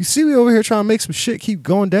 You see we over here trying to make some shit keep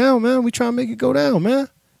going down, man. We trying to make it go down, man.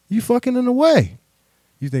 You fucking in the way."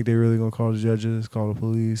 You think they really gonna call the judges, call the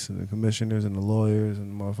police, and the commissioners, and the lawyers,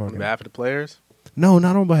 and the motherfuckers? On behalf of the players? No,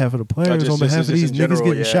 not on behalf of the players. On behalf of these niggas general,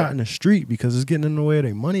 getting shot in the street because it's getting in the way of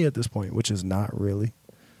their money at this point, which is not really.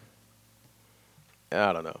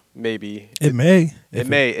 I don't know. Maybe It may. It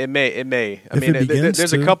may. I mean,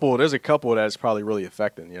 there's a couple that's probably really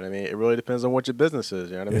affecting. You know what I mean? It really depends on what your business is.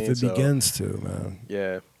 You know what I mean? If it begins to, man.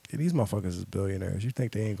 Yeah. These motherfuckers is billionaires. You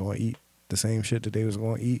think they ain't gonna eat the same shit that they was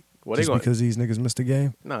gonna eat Well, just because these niggas missed the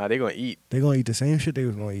game? Nah, they gonna eat. They gonna eat the same shit they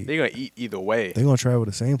was gonna eat. They gonna eat either way. They gonna travel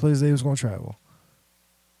the same place they was gonna travel.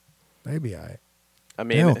 They be alright. I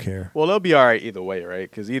mean, they don't care. Well, they'll be all right either way, right?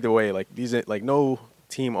 Because either way, like no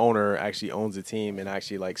team owner actually owns a team and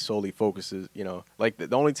actually like solely focuses. You know, like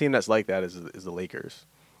the only team that's like that is the Lakers.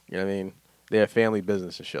 You know what I mean? They have family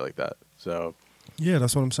business and shit like that. So yeah,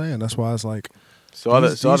 that's what I'm saying. That's why it's like. Other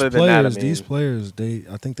than that, I mean, these players,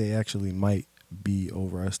 I think they actually might be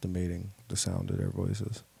overestimating the sound of their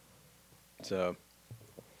voices. So,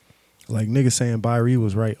 like niggas saying Byrie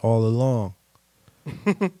was right all along.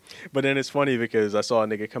 But then it's funny because I saw a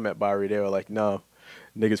nigga come at Byrie. They were like, no,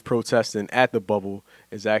 niggas protesting at the bubble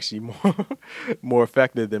is actually more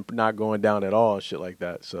effective than not going down at all and shit like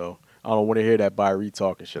that. So I don't want to hear that Byrie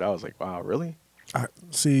talk and shit. I was like, wow, really?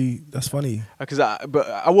 See, that's funny. But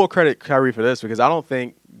I will credit Kyrie for this because I don't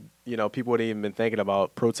think people would have even been thinking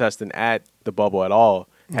about protesting at the bubble at all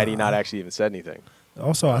had he not actually even said anything.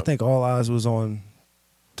 Also, I think all eyes was on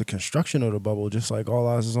the construction of the bubble, just like all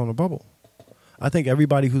eyes is on the bubble. I think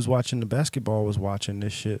everybody who's watching the basketball was watching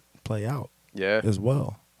this shit play out. Yeah. As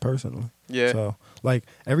well, personally. Yeah. So, like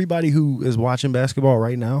everybody who is watching basketball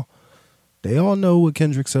right now, they all know what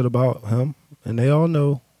Kendrick said about him, and they all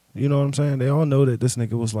know. You know what I'm saying? They all know that this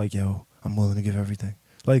nigga was like, yo, I'm willing to give everything.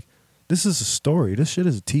 Like, this is a story. This shit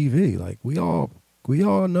is a TV. Like, we all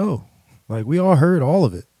know. Like, we all heard all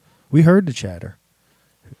of it. We heard the chatter.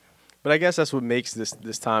 But I guess that's what makes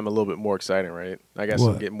this time a little bit more exciting, right? I guess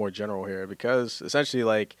we'll get more general here because essentially,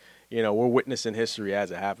 like, we're witnessing history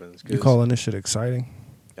as it happens. You calling this shit exciting?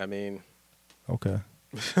 I mean. Okay.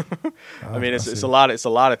 I mean, it's a lot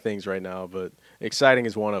of things right now, but exciting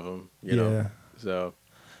is one of them, you know? So.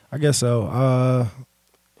 I guess so.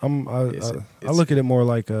 I look at it more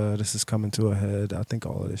like this is coming to a head. I think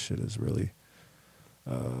all of this shit is really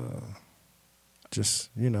just,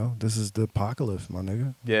 this is the apocalypse, my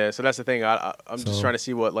nigga. Yeah, so that's the thing. I'm just trying to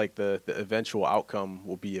see what like the eventual outcome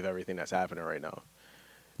will be of everything that's happening right now.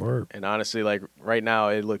 Word. And honestly, like right now,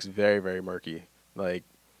 it looks very, very murky. Like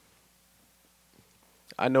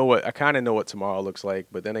I kind of know what tomorrow looks like,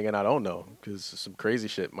 but then again, I don't know because some crazy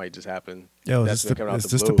shit might just happen. Yo, is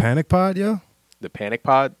this the panic pod, yo? The panic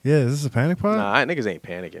pod? Yeah, is this a panic pod? Nah, niggas ain't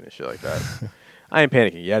panicking and shit like that. I ain't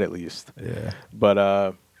panicking yet, at least. Yeah.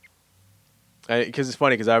 But because it's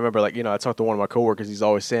funny because I remember like I talked to one of my coworkers. He's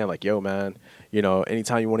always saying like, "Yo, man,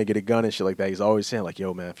 anytime you want to get a gun and shit like that, he's always saying like,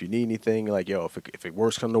 yo, man, if you need anything, like, yo, if it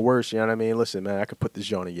worst come to worst, you know what I mean? Listen, man, I could put this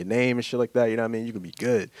joint in your name and shit like that. You know what I mean? You could be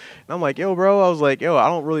good." And I'm like, yo, bro. I was like, yo, I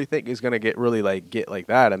don't really think it's gonna get like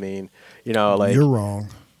that. I mean, like you're wrong.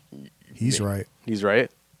 He's right. He's right.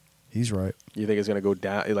 He's right. You think it's gonna go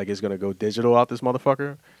down? Like it's gonna go digital out this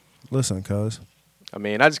motherfucker? Listen, cuz. I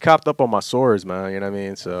mean, I just copped up on my swords, man. You know what I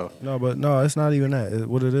mean? So no, it's not even that.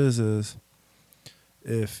 What it is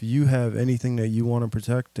if you have anything that you want to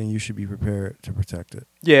protect, then you should be prepared to protect it.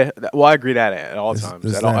 Yeah, well, I agree that at all It's- times.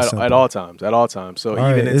 it's At that all simple. times. At all times. So All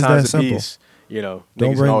even right, in it's times that of simple. peace, you know, Don't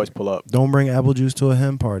niggas bring- can always pull up. Don't bring apple juice to a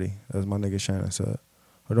hen party, as my nigga Shannon said.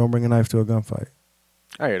 Or don't bring a knife to a gunfight.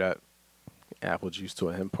 I hear that. Apple juice to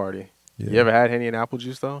a hen party. Yeah. You ever had Henny and apple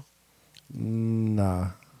juice though? Nah.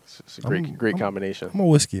 It's a great combination. I'm a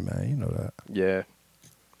whiskey man, you know that. Yeah.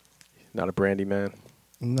 Not a brandy man.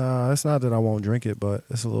 Nah, it's not that I won't drink it, but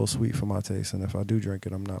it's a little sweet for my taste. And if I do drink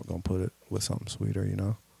it, I'm not going to put it with something sweeter, you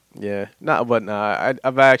know? Yeah.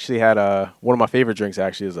 I've actually had one of my favorite drinks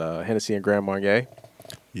actually is Hennessy and Grand Marnier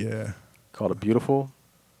Yeah. called a Beautiful.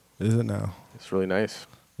 Is it now? It's really nice.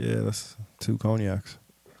 Yeah, that's 2 cognacs.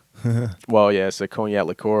 Well, yeah, it's a cognac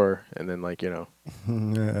liqueur and then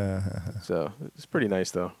Yeah. so it's pretty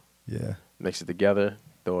nice though. Yeah. Mix it together,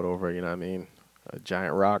 throw it over, you know what I mean? A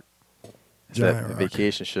giant rock. It's Giant that rock.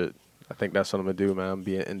 vacation shit. I think that's what I'm gonna do, man. I'm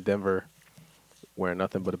being in Denver, wearing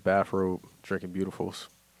nothing but a bathrobe, drinking Beautifuls.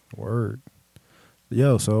 Word.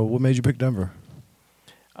 Yo, so what made you pick Denver?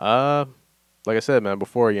 Like I said, man,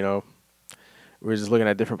 before, you know, we were just looking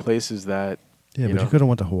at different places that Yeah, You but know. you could have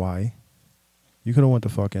went to Hawaii. You could have went to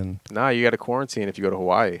fucking... nah, you got to quarantine if you go to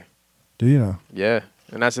Hawaii. Do you know? Yeah,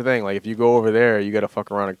 and that's the thing. Like, if you go over there, you got to fuck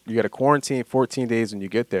around. You got to quarantine 14 days when you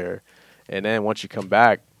get there, and then once you come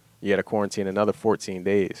back, you got to quarantine another 14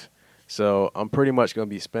 days. So I'm pretty much gonna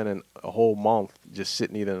be spending a whole month just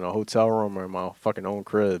sitting either in a hotel room or in my fucking own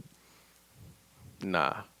crib.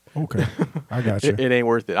 Nah, Okay. I got you. it ain't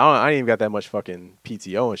worth it. I ain't even got that much fucking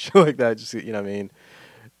PTO and shit like that. Just, you know what I mean.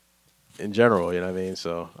 In general, you know what I mean?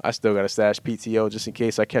 So I still got to stash PTO just in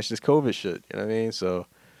case I catch this COVID shit, you know what I mean? So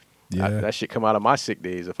Yeah. that shit come out of my sick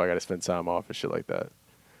days if I got to spend time off and shit like that.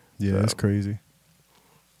 Yeah, so- that's crazy.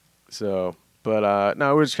 So, but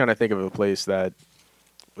no, we're just trying to think of a place that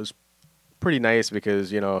was pretty nice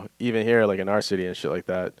because, you know, even here, like in our city and shit like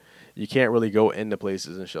that, you can't really go into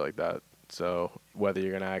places and shit like that. So whether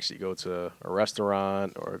you're going to actually go to a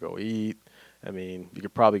restaurant or go eat, I mean, you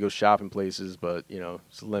could probably go shopping places, but, you know,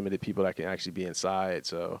 it's limited people that can actually be inside.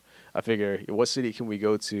 So I figure, what city can we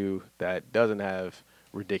go to that doesn't have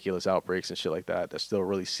ridiculous outbreaks and shit like that, that's still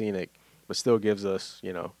really scenic, but still gives us,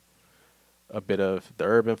 you know, a bit of the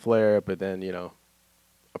urban flair, but then, you know,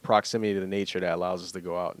 a proximity to the nature that allows us to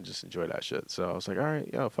go out and just enjoy that shit. So I was like, all right,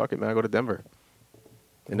 yo, fuck it, man, I'll go to Denver.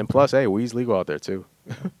 And then plus, hey, weed's legal out there too.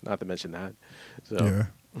 Not to mention that. So, Yeah.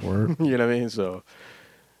 Word. you know what I mean? So,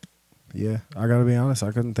 Yeah, I gotta be honest.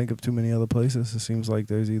 I couldn't think of too many other places. It seems like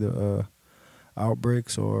there's either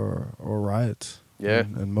outbreaks or riots. Yeah.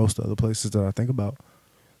 and most other places that I think about.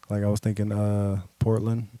 Like I was thinking,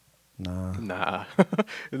 Portland. Nah. nah.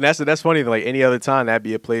 And that's funny. Like any other time, that'd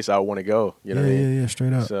be a place I want to go. You know what I mean? Yeah,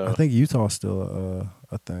 straight up. So- I think Utah's still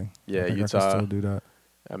a thing. Yeah, I think Utah. I can still do that.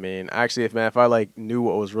 I mean, actually, if I like knew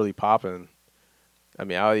what was really popping, I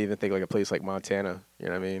mean, I would even think like a place like Montana. You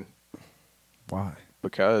know what I mean? Why?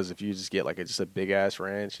 Because if you just get like just a big ass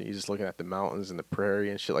ranch and you're just looking at the mountains and the prairie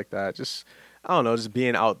and shit like that, just I don't know, just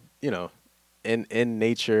being out, you know, in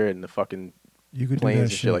nature and the fucking You could do planes that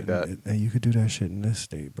and shit like in- that. And you could do that shit in this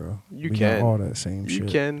state, bro. You We can. got all that same you shit.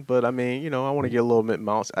 can, but I mean, you know, I want to get a little bit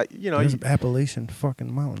mountains. You know, There's Appalachian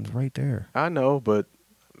fucking mountains right there. I know, but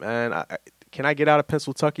man, can I get out of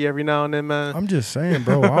Pennsylvania every now and then, man? I'm just saying,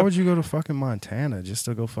 bro. Why would you go to fucking Montana just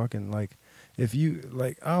to go fucking like? If you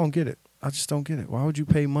like, I don't get it. I just don't get it. Why would you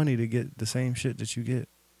pay money to get the same shit that you get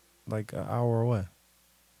like an hour away?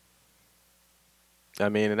 I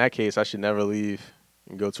mean, in that case, I should never leave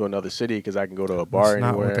and go to another city because I can go to a bar That's not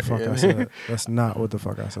anywhere. what the fuck you know? I said. That's not what the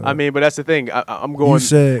fuck I said. I mean, but that's the thing. I'm going. You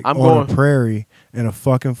said I'm on going. a prairie and a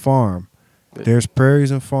fucking farm. There's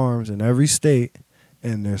prairies and farms in every state,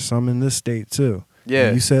 and there's some in this state too. Yeah.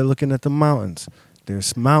 And you said looking at the mountains.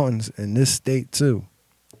 There's mountains in this state too.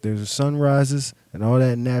 There's sunrises and all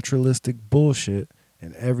that naturalistic bullshit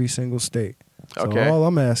in every single state. So Okay. all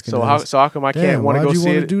I'm asking So is, how come I can't damn, want to why'd go you see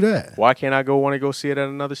wanna it? do that? Why can't I want to go see it at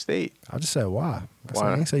another state? I just said why.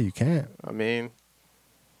 Why? I ain't say you can't. I mean,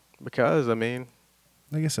 because I mean,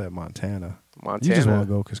 Nigga said Montana. Montana. You just want to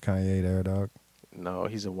go because Kanye there, dog. No,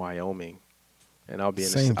 he's in Wyoming, and I'll be in.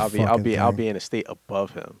 Same I'll fucking be thing. in a state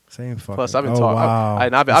above him. Same fucking. Plus, I've been oh, talking. wow.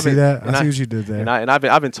 I've see been. that? and I see what you did there. And I've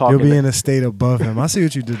been talking. You'll be in a state above him. I see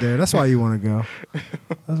what you did there. That's why you want to go.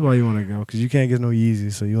 That's why you want to go because you can't get no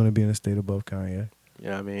Yeezys, so you want to be in a state above Kanye. You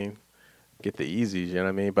know what I mean? Get the easies. You know what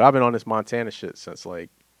I mean? But I've been on this Montana shit since like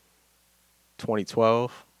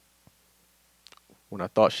 2012, when I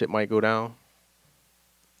thought shit might go down.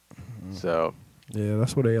 So Yeah,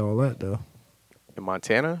 that's where they all at though. in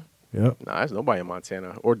Montana, Yep. nah, there's nobody in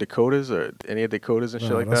Montana or Dakotas or any of Dakotas and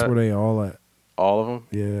shit Nah, like that's that. where they all at. All of them.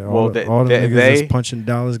 Yeah, Well, all the niggas they that's punching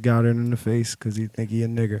Dallas Goddard in the face because he think he a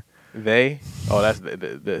nigger. they. Oh, that's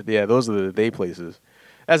yeah. Those are the they places.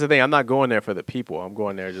 That's the thing. I'm not going there for the people. I'm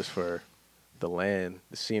going there just for the land,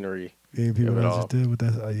 the scenery. You ain't people Give it I all. just did with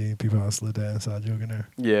that. You ain't people I slid that inside joke in there.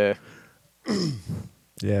 Yeah.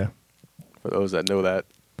 Yeah, For those that know that.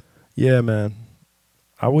 yeah, man.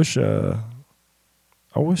 I wish we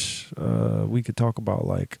could talk about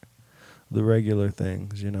like the regular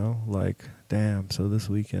things, you know, like damn. So this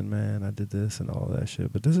weekend, man, I did this and all that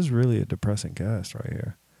shit. But this is really a depressing cast right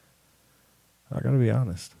here. I gotta be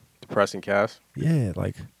honest. Depressing cast. Yeah,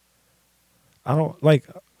 like I don't like.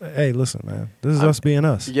 Hey, listen, man. This is us being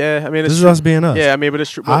us. Yeah, I mean, This it's is true. us being us. Yeah, I mean, but it's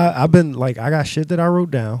true. I've been like, I got shit that I wrote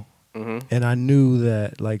down, Mm-hmm. and I knew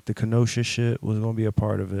that like the Kenosha shit was gonna be a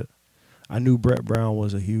part of it. I knew Brett Brown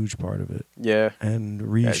was a huge part of it, Yeah. and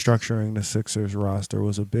restructuring the Sixers roster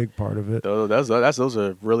was a big part of it. Those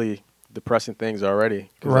are really depressing things already.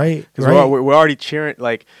 Right, Because right. we're already cheering.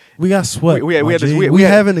 Like, We got swept. We had my this- G. we We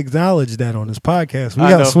had- haven't acknowledged that on this podcast. We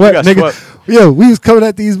I got know, swept, we got nigga. swept. Yo, we was coming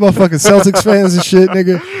at these motherfucking Celtics fans and shit,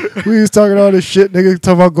 nigga. We was talking all this shit, nigga.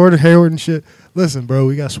 Talking about Gordon Hayward and shit. Listen, bro,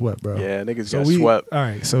 we got swept, bro. yeah, niggas So got we swept. All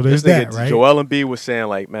right, so there's This nigga that, right? Joel Embiid was saying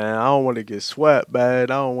like, man, I don't want to get swept, man. I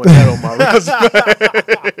don't want that on my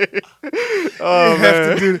resume. Oh You have man,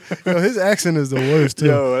 to do that. Yo, his accent is the worst too.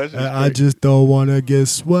 Yo, that's just I just don't want to get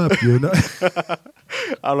swept, you know.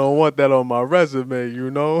 I don't want that on my resume,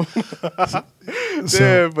 you know.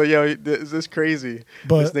 Yeah, but yo, this is crazy.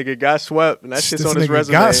 But This nigga got swept, and that shit's this on his nigga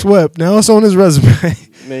resume. got swept. Now it's on his resume.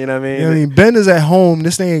 You know what I mean? You know what I mean? Ben is at home.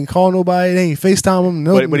 This thing ain't call nobody. They ain't FaceTime him.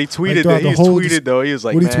 No, But he tweeted throughout that. He the whole tweeted though. He was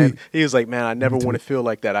like, what'd he man. tweet? He was like, man, I never What'd he want to feel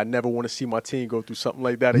like that. I never want to see my team go through something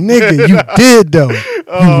like that again. Nigga, you did though.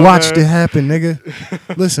 Oh, You watched man. it happen,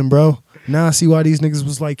 nigga. Listen, bro. Now I see why these niggas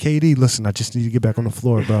was like KD. Listen, I just need to get back on the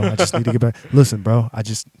floor, bro. I just need to get back. Listen, bro.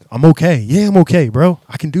 I'm okay. Yeah, I'm okay, bro.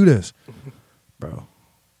 I can do this, bro.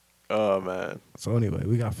 Oh man. So anyway,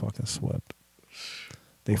 we got fucking swept.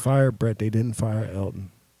 They fired Brett. They didn't fire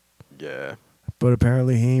Elton. Yeah. But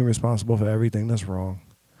apparently he ain't responsible for everything that's wrong.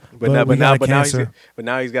 But But we got a cancer.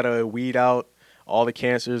 now he's got to weed out all the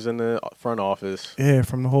cancers in the front office. Yeah,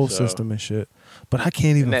 from the whole So- system and shit. But I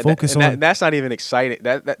can't even And focus on. that's not even exciting.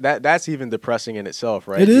 That's even depressing in itself,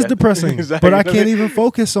 right? It is Yeah. depressing, Exactly. but I can't even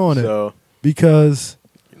focus on it So because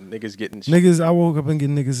niggas getting niggas. I woke up and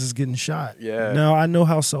niggas is getting shot. Yeah. Now I know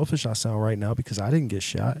how selfish I sound right now because I didn't get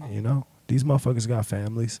shot. You know, these motherfuckers got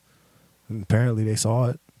families, and apparently they saw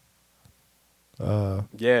it.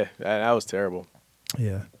 Yeah, that was terrible.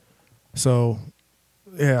 Yeah. So,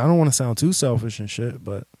 yeah, I don't want to sound too selfish and shit,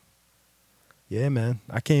 but yeah, man,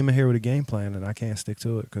 I came in here with a game plan and I can't stick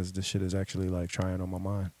to it because this shit is actually like trying on my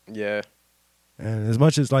mind. Yeah. And as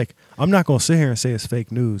much as like, I'm not gonna sit here and say it's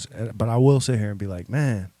fake news, but I will sit here and be like,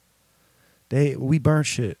 man, we burnt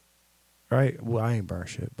shit, right? Well, I ain't burnt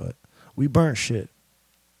shit, but we burnt shit.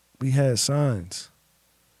 We had signs.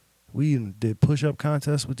 We did push-up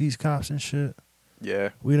contests with these cops and shit. Yeah.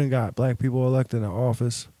 We done got black people elected in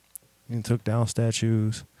office. We done took down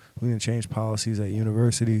statues. We done changed policies at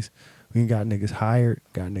universities. We done got niggas hired,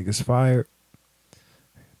 got niggas fired.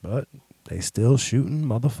 But they still shooting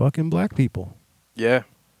motherfucking black people. Yeah.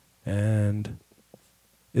 And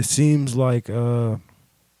it seems like it's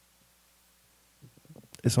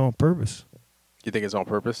on purpose. You think it's on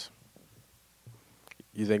purpose?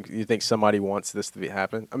 You think somebody wants this to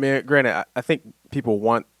happen? I mean, granted, I think people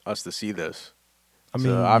want us to see this. I So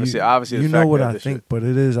mean, obviously, you the know fact what that I this think, shit- but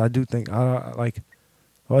it is. I do think I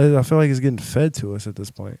feel like it's getting fed to us at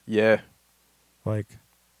this point. Yeah. Like,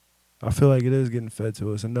 I feel like it is getting fed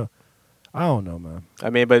to us, and no, I don't know, man. I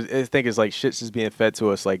mean, but I think it's like shit's just being fed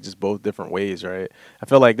to us like just both different ways, right? I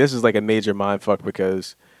feel like this is like a major mind fuck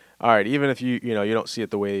because, all right, even if you don't see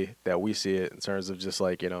it the way that we see it in terms of just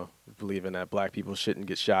like, believing that black people shouldn't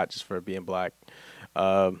get shot just for being black.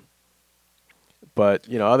 But,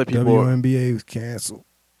 other people WNBA was canceled.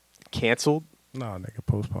 canceled, Nah, nigga,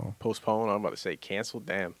 postponed. I'm about to say canceled,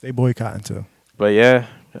 damn. They boycotting too. But yeah,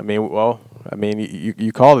 I mean,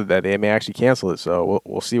 you called it that. They may actually cancel it, so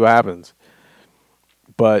we'll see what happens.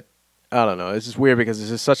 But I don't know. It's just weird because it's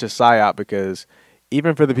just such a psyop because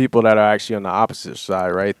even for the people that are actually on the opposite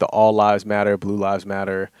side, right? The all lives matter, blue lives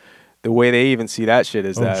matter. The way they even see that shit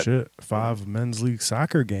is that Shit, 5 men's league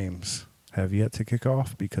soccer games have yet to kick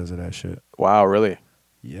off because of that shit. wow, really?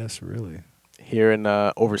 Yes, really. Here in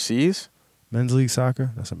overseas, Men's league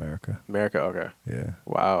soccer, that's America. America. Okay. Yeah.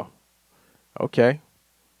 Wow. Okay.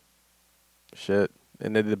 Shit.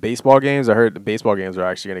 And then the baseball games, I heard the baseball games are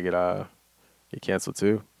actually gonna get canceled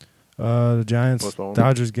too. The Giants Postponed.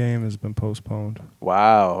 Dodgers game has been postponed.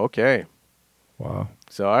 Wow. Okay. Wow.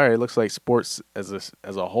 So all right, it looks like sports as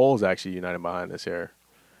a whole is actually united behind this here.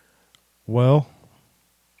 Well,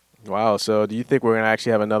 Wow. So do you think we're gonna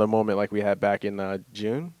actually have another moment like we had back in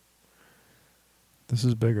June? this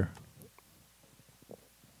is bigger.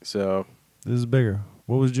 So, This is bigger.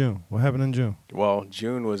 What was June? What happened in June? well,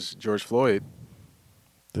 June was George Floyd.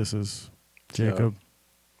 This is So, Jacob.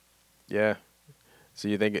 yeah. So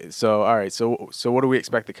you think so? All right. So what do we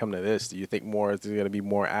expect to come to this? Do you think more? Is there going to be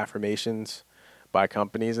more affirmations by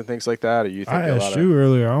companies and things like that, or you think I a asked lot you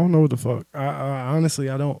earlier. I don't know what the fuck. I honestly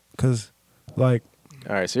I don't, cause like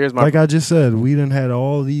All right. So here's my. like I just said, we done had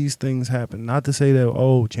all these things happen. Not to say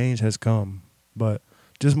that change has come, but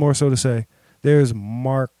just more so to say there's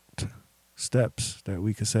marked steps that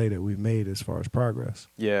we could say that we've made as far as progress.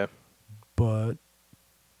 Yeah. But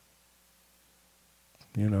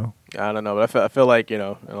you know, I don't know, but I feel like in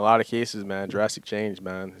a lot of cases, man, drastic change,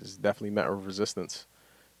 man, is definitely met with resistance.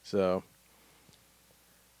 So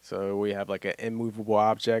we have like an immovable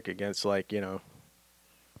object against like an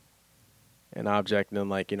object in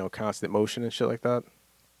like constant motion and shit like that.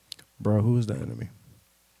 bro, who is the enemy?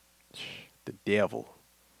 The devil.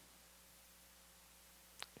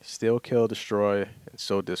 Steal, kill, destroy, and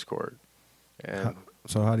sow discord. And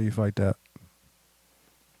So how do you fight that?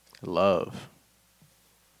 love,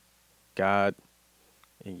 God,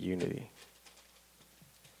 and unity.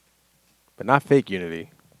 But not fake unity.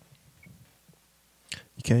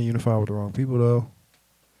 You can't unify with the wrong people though.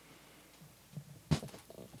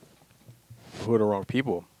 Who are the wrong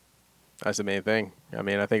people? That's the main thing. I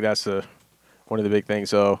mean, I think that's one of the big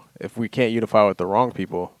things. So if we can't unify with the wrong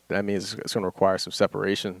people, that means it's going to require some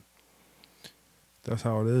separation. That's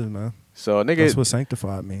how it is, man. So nigga, That's what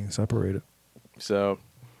sanctified means. Separated. so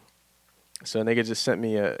nigga just sent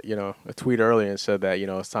me a tweet earlier and said that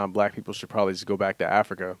it's time black people should probably just go back to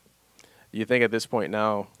Africa. You think at this point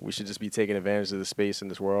now we should just be taking advantage of the space in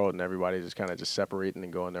this world and everybody just kind of just separating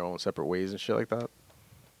and going their own separate ways and shit like that?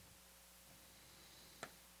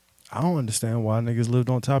 I don't understand why niggas lived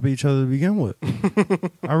on top of each other to begin with.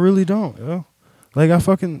 I really don't, yo. Like I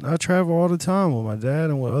travel all the time with my dad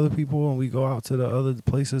and with other people, and we go out to the other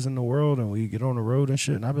places in the world and we get on the road and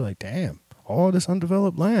shit, and I be like, damn, all this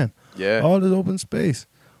undeveloped land, Yeah. all this open space.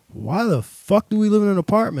 Why the fuck do we live in an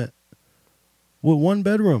apartment with one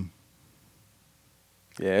bedroom?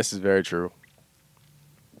 Yeah, this is very true.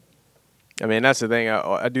 I mean, that's the thing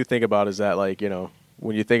I do think about is that, like,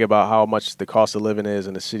 when you think about how much the cost of living is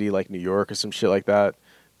in a city like New York or some shit like that,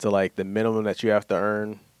 to like the minimum that you have to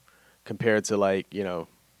earn compared to like,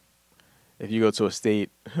 if you go to a state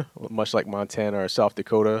much like Montana or South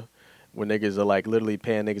Dakota, where niggas are like literally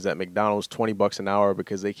paying niggas at McDonald's $20 an hour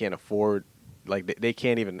because they can't afford, like they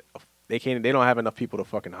don't have enough people to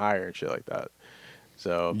fucking hire and shit like that.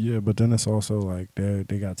 So Yeah, but then it's also like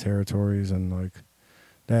they got territories and like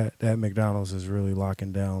that McDonald's is really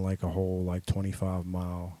locking down like a whole like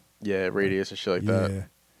 25-mile yeah, radius and shit like that.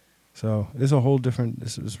 So it's a whole different.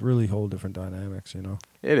 It's really whole different dynamics, you know.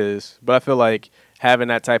 It is, but I feel like having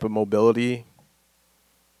that type of mobility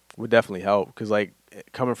would definitely help. Because like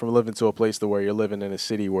coming from living to a place to where you're living in a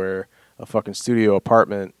city where a fucking studio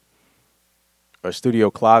apartment or studio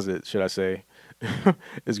closet, should I say,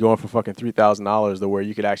 is going for fucking $3,000, to where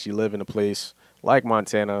you could actually live in a place like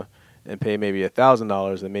Montana and pay maybe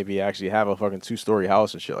 $1,000 and maybe actually have a fucking 2-story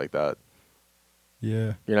house and shit like that.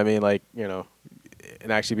 Yeah. You know what I mean? Like,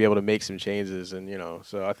 and actually be able to make some changes. And,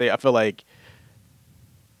 so I feel like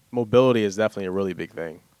mobility is definitely a really big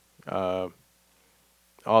thing.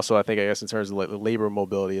 Also, I guess in terms of like labor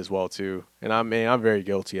mobility as well too. And I'm very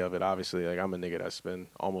guilty of it. Obviously, like I'm a nigga that's been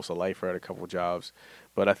almost a lifer at a couple jobs,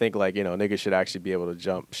 but I think like niggas should actually be able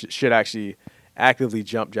to should actually actively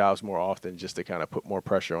jump jobs more often, just to kind of put more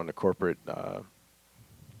pressure on the corporate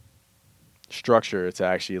structure to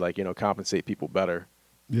actually like compensate people better.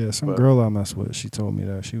 Yeah, some girl I messed with, she told me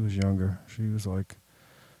that she was younger. She was like,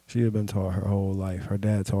 she had been taught her whole life. Her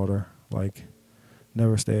dad taught her like,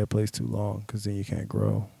 never stay at a place too long because then you can't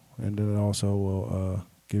grow, and then it also will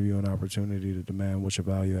give you an opportunity to demand what your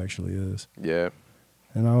value actually is. Yeah.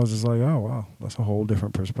 And I was just like, oh wow, that's a whole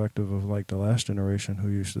different perspective of like the last generation who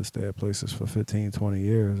used to stay at places for 15, 20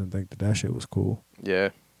 years and think that shit was cool. Yeah.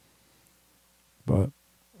 But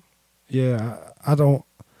yeah,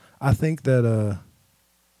 I think that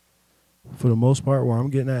for the most part, where I'm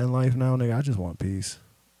getting at in life now, nigga, I just want peace.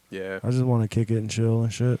 Yeah. I just want to kick it and chill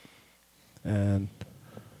and shit. And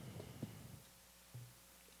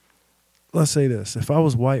let's say this. If I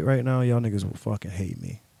was white right now, y'all niggas would fucking hate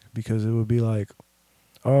me. Because it would be like,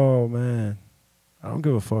 oh, man, I don't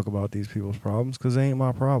give a fuck about these people's problems because they ain't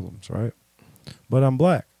my problems, right? But I'm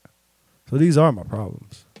black. So these are my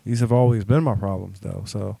problems. These have always been my problems, though.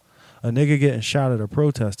 So a nigga getting shot at a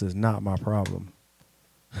protest is not my problem.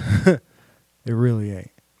 It really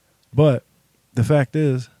ain't. But the fact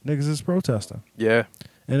is, niggas is protesting. Yeah.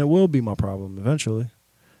 And it will be my problem eventually.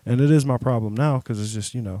 And it is my problem now because it's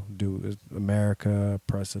just, it's America,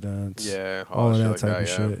 precedents, Yeah. all of that like type of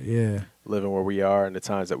yeah. shit. Yeah, Living where we are and the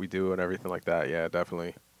times that we do and everything like that. Yeah,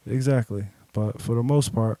 definitely. exactly. But for the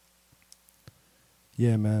most part,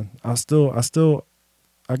 yeah, man. I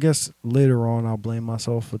guess later on I'll blame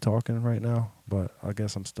myself for talking right now, but I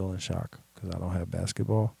guess I'm still in shock because I don't have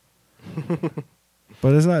basketball.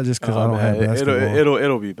 But it's not just because I don't have basketball.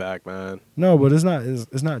 It'll be back, man. No, but it's not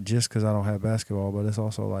just because I don't have basketball, but it's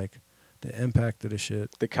also like the impact of the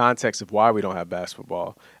shit. The context of why we don't have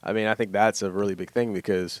basketball. I mean, I think that's a really big thing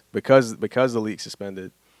because the league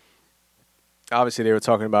suspended. Obviously, they were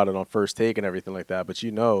talking about it on First Take and everything like that. But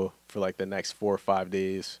for like the next 4 or 5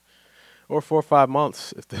 days, or 4 or 5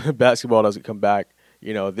 months, if the basketball doesn't come back,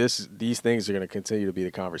 these things are going to continue to be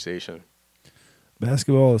the conversation.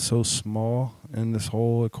 Basketball is so small in this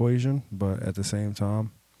whole equation, but at the same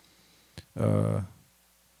time, my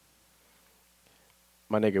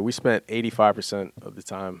nigga, we spent 85% of the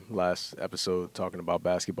time last episode talking about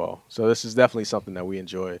basketball. So this is definitely something that we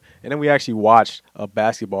enjoy. And then we actually watched a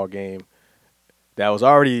basketball game that was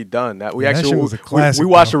already done. That shit was a classic. We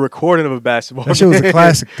watched a recording of a basketball game. That shit was a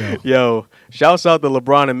classic, though. Yo, shouts out to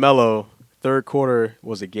LeBron and Melo. Third quarter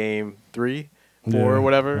was a game 3, 4, or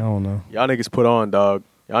whatever. I don't know. Y'all niggas put on, dog.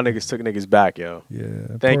 Y'all niggas took niggas back, yo.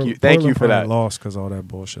 Yeah. Thank you for that. Lost because all that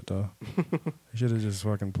bullshit, though. They should have just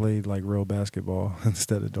fucking played like real basketball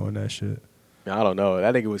instead of doing that shit. I don't know.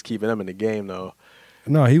 That nigga was keeping them in the game, though.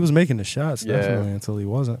 No, he was making the shots, Yeah. definitely, until he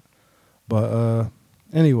wasn't. But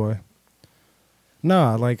anyway.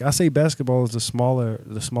 Nah, like I say basketball is the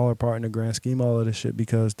smaller part in the grand scheme of all of this shit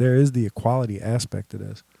because there is the equality aspect to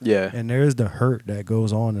this. Yeah. And there is the hurt that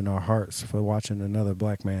goes on in our hearts for watching another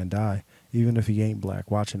black man die. Even if he ain't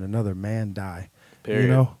black, watching another man die.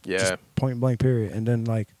 Period. Yeah. Just point blank period. And then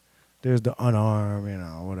like there's the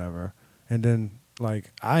unarmed, whatever. And then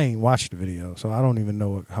like I ain't watched the video, so I don't even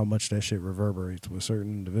know how much that shit reverberates with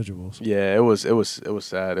certain individuals. Yeah, it was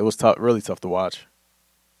sad. It was tough, really tough to watch.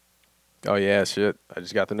 Oh yeah, shit. I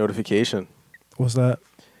just got the notification. What's that?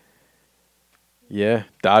 Yeah,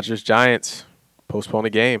 Dodgers Giants postpone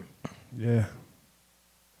the game. Yeah.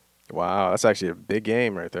 Wow, that's actually a big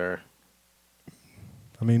game right there.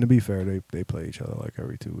 I mean, to be fair, they play each other like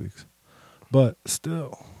every 2 weeks. But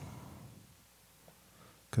still.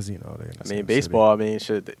 Because, they're in the same baseball, city.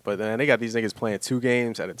 shit. But then they got these niggas playing 2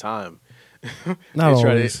 games at a time. Not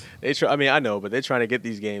always. I know, but they're trying to get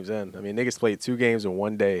these games in. I mean, niggas played 2 games in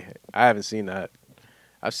one day. I haven't seen that.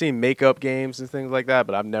 I've seen makeup games and things like that,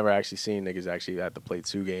 but I've never actually seen niggas actually have to play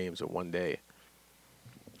 2 games in one day.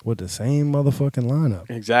 With the same motherfucking lineup.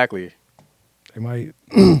 Exactly. They might.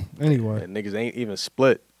 Anyway. And niggas ain't even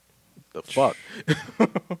split. The fuck?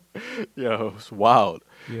 Yo, it's wild.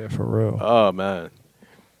 Yeah, for real. Oh, man.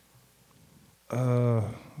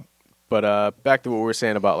 But back to what we were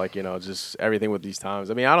saying about, like, just everything with these times.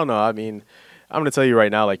 I mean, I don't know. I mean, I'm going to tell you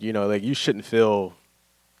right now, like, like you shouldn't feel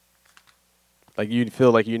like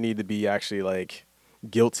you need to be actually, like,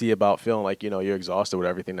 guilty about feeling like, you're exhausted with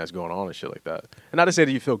everything that's going on and shit like that. And not to say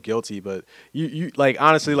that you feel guilty, but you like,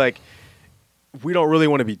 honestly, like, we don't really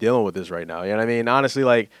want to be dealing with this right now. You know what I mean? Honestly,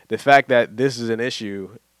 like, the fact that this is an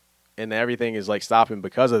issue and everything is, like, stopping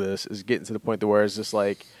because of this is getting to the point to where it's just,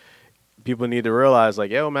 like, people need to realize, like,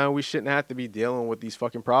 yo, man, we shouldn't have to be dealing with these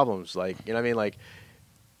fucking problems. Like, you know what I mean? Like,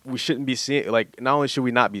 we shouldn't be seeing, like, not only should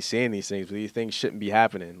we not be seeing these things, but these things shouldn't be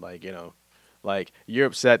happening. Like, like, you're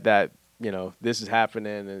upset that, this is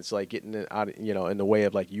happening and it's, like, getting it out, in the way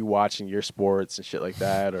of, like, you watching your sports and shit like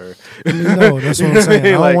that, or. No, that's what I'm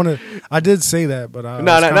saying. Like, I did say that, but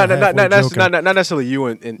not necessarily you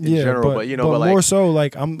in general, but but like, more so,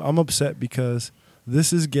 like, I'm upset because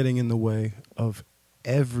this is getting in the way of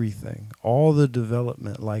everything, all the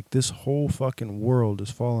development. Like, this whole fucking world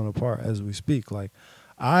is falling apart as we speak. Like,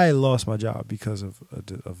 I lost my job because of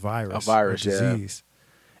a virus, a disease.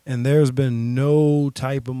 And there's been no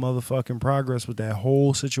type of motherfucking progress with that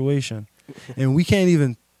whole situation. And we can't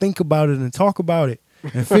even think about it and talk about it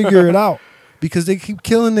and figure it out because they keep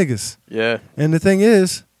killing niggas. Yeah. And the thing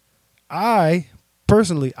is, I've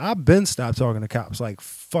been stopped talking to cops like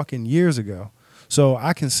fucking years ago. So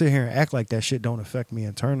I can sit here and act like that shit don't affect me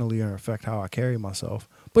internally or affect how I carry myself.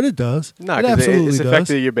 But it does. No, it because absolutely it's does.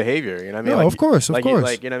 affected your behavior. You know what I mean? No, like, of course. Like, you know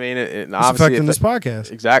what I mean? It's affecting this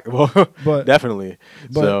podcast. Exactly. Well, definitely.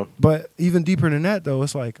 But even deeper than that, though,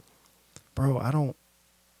 it's like, bro, I don't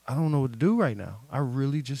I don't know what to do right now. I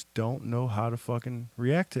really just don't know how to fucking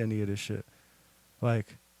react to any of this shit.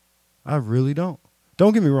 Like, I really don't.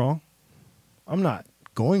 Don't get me wrong. I'm not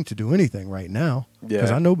going to do anything right now because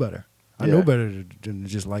Yeah. I know better. I Yeah. know better than to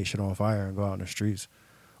just light shit on fire and go out in the streets,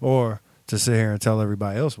 or to sit here and tell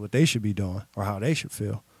everybody else what they should be doing or how they should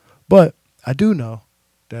feel. But I do know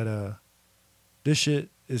that this shit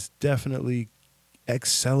is definitely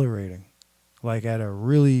accelerating, like at a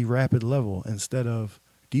really rapid level instead of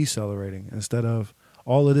decelerating. Instead of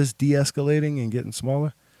all of this de-escalating and getting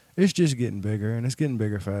smaller, it's just getting bigger, and it's getting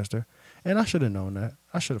bigger faster. And I should have known that.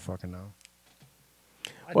 I should have fucking known.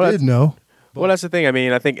 I did know. Well, that's the thing. I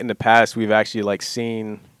mean, I think in the past we've actually like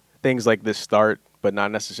seen things like this start, but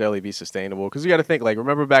not necessarily be sustainable. Because you got to think, like,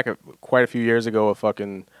 remember back quite a few years ago, of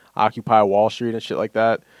fucking Occupy Wall Street and shit like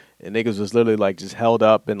that, and niggas was literally like just held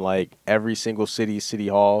up in like every single city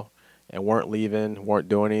hall and weren't leaving, weren't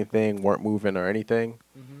doing anything, weren't moving or anything.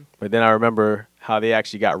 Mm-hmm. But then I remember how they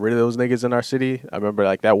actually got rid of those niggas in our city. I remember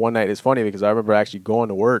like that one night. It's funny because I remember actually going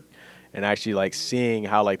to work and actually like seeing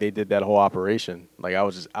how like they did that whole operation. Like I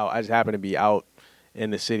was just out, I just happened to be out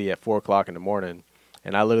in the city at 4:00 in the morning,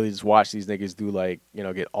 and I literally just watched these niggas do like, you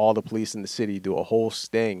know, get all the police in the city, do a whole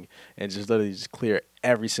sting, and just literally just clear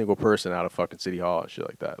every single person out of fucking city hall and shit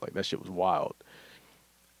like that. Like that shit was wild.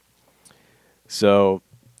 So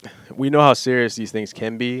we know how serious these things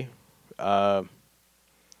can be.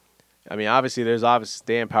 I mean, obviously, there's obvious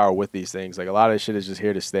staying power with these things. Like a lot of this shit is just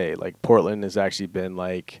here to stay. Like Portland has actually been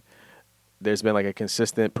like, there's been like a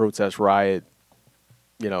consistent protest riot,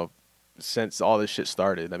 you know, since all this shit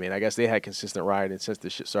started. I mean, I guess they had consistent rioting since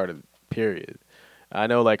this shit started, period. I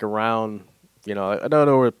know like around, you know, I don't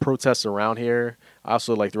know where protests around here.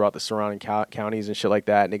 Also like throughout the surrounding counties and shit like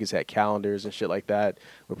that. Niggas had calendars and shit like that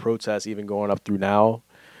with protests even going up through now.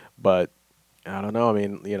 But I don't know. I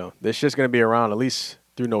mean, you know, this shit's going to be around at least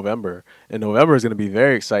through November. And November is going to be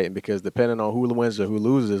very exciting because depending on who wins or who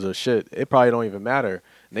loses or shit, it probably don't even matter.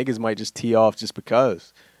 Niggas might just tee off just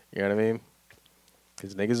because. You know what I mean?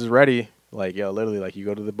 Because niggas is ready. Like, yo, literally, like, you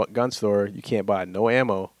go to the gun store, you can't buy no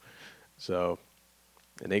ammo. So,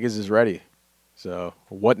 the niggas is ready. So,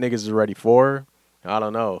 what niggas is ready for? I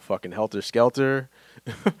don't know. Fucking Helter Skelter.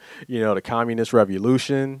 You know, the communist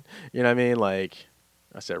revolution. You know what I mean? Like,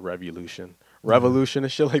 I said revolution. Revolution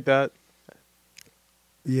and shit like that.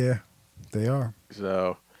 Yeah, they are.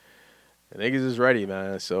 So, the niggas is ready,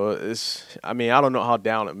 man. So, it's, I mean, I don't know how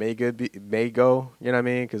down it may go. You know what I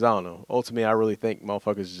mean? Because I don't know. Ultimately, I really think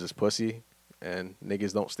motherfuckers is just pussy. And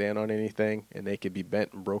niggas don't stand on anything. And they could be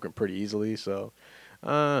bent and broken pretty easily. So,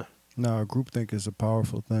 No, groupthink is a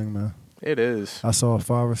powerful thing, man. It is. I saw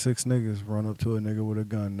 5 or 6 niggas run up to a nigga with a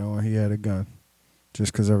gun knowing he had a gun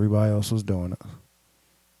just because everybody else was doing it.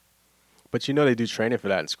 But you know they do training for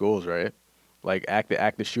that in schools, right? Like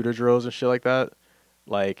active shooter drills and shit like that.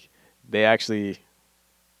 Like they actually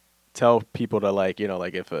tell people to, like, you know,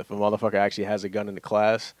 like if a motherfucker actually has a gun in the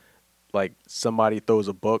class, like somebody throws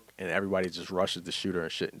a book and everybody just rushes the shooter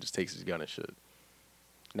and shit and just takes his gun and shit.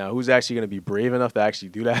 Now, who's actually going to be brave enough to actually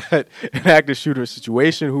do that in an active shooter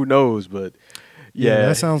situation? Who knows? But yeah,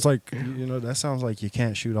 that sounds like, you know, that sounds like you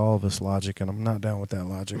can't shoot all of us logic, and I'm not down with that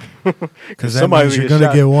logic. Because that means you're going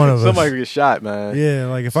to get one of us. Somebody get shot, man. Yeah,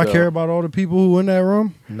 like if I care about all the people who in that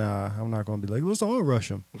room, nah, I'm not going to be like, let's all rush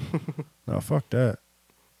them. No, fuck that.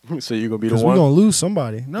 So you're going to be the one? Because we're going to lose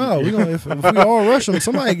somebody. No, we gonna, if we all rush them,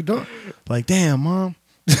 somebody don't. Like, damn, Mom.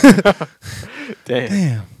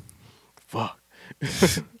 Damn. Fuck.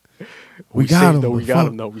 we got him. We got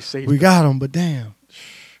him. No, we saved him. We got him, but damn.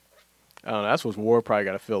 I don't know. That's what war probably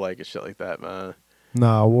got to feel like and shit like that, man.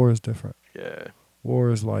 Nah, war is different. Yeah.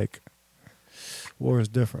 War is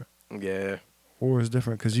different. Yeah. War is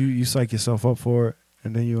different because you psych yourself up for it,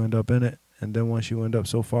 and then you end up in it, and then once you end up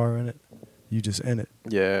so far in it, you just in it.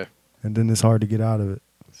 Yeah. And then it's hard to get out of it.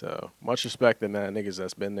 So much respect to man niggas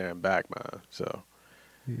that's been there and back, man. So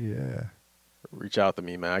yeah. Reach out to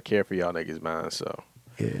me, man. I care for y'all niggas, man. So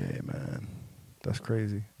yeah, man. That's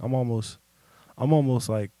crazy. I'm almost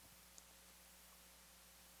like,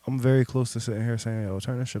 I'm very close to sitting here saying, yo,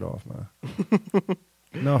 turn this shit off, man.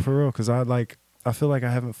 No, for real, because I feel like I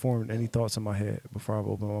haven't formed any thoughts in my head before I've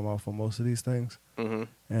opened my mouth on most of these things.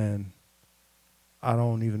 Mm-hmm. And I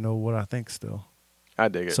don't even know what I think still. I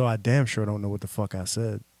dig it. So I damn sure don't know what the fuck I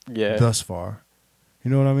said thus far.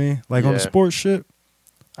 You know what I mean? Like on the sports shit,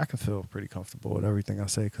 I can feel pretty comfortable with everything I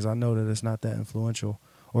say because I know that it's not that influential,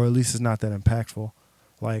 or at least it's not that impactful.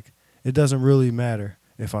 Like, it doesn't really matter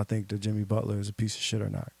if I think that Jimmy Butler is a piece of shit or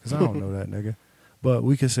not, because I don't know that nigga. But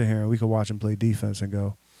we could sit here and we could watch him play defense and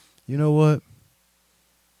go, you know what?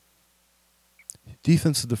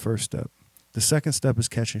 Defense is the first step. The second step is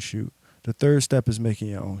catch and shoot. The third step is making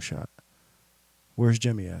your own shot. Where's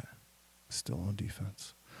Jimmy at? Still on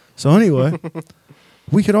defense. So anyway,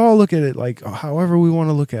 we could all look at it like however we want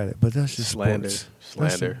to look at it, but that's just sports.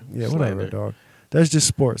 Slander. Yeah, Slander. whatever, dog. That's just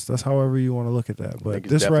sports. That's however you want to look at that. But Niggas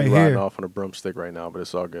this right definitely riding here, off on a broomstick right now, but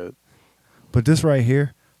it's all good. but this right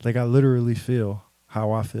here, like I literally feel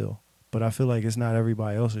how I feel. But I feel like it's not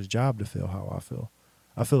everybody else's job to feel how I feel.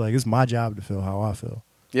 I feel like it's my job to feel how I feel.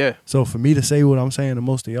 Yeah. So for me to say what I'm saying to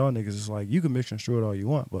most of y'all niggas is like, you can mix and screw it all you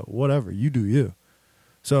want, but whatever, you do you.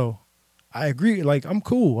 So I agree. Like, I'm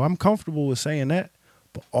cool. I'm comfortable with saying that.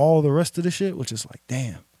 But all the rest of the shit, which is like,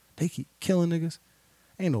 damn, they keep killing niggas.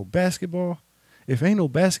 Ain't no basketball. If ain't no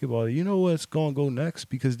basketball, you know what's going to go next?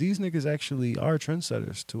 Because these niggas actually are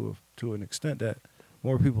trendsetters to an extent that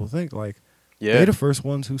more people think. Like, Yeah. they the first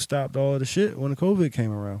ones who stopped all of the shit when the COVID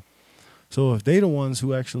came around. So if they the ones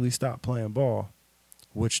who actually stopped playing ball,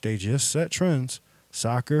 which they just set trends,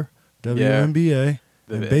 soccer, WNBA,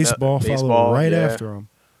 and baseball follow right after them.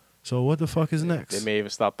 So what the fuck is next? They may even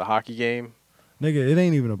stop the hockey game. Nigga, it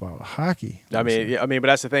ain't even about hockey. I mean, but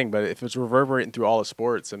that's the thing. But if it's reverberating through all the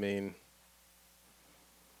sports, I mean,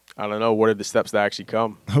 I don't know. What are the steps that actually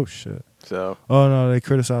come? Oh, shit. So. Oh, no, they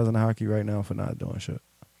criticizing the hockey right now for not doing shit.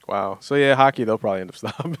 Wow. So, yeah, hockey, they'll probably end up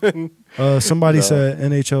stopping. Somebody said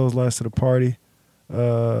NHL's last to the party.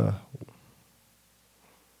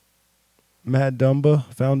 Matt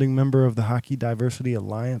Dumba, founding member of the Hockey Diversity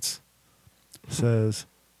Alliance, says,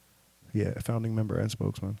 yeah, founding member and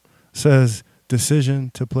spokesman, says decision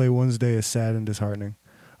to play Wednesday is sad and disheartening.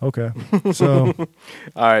 Okay, so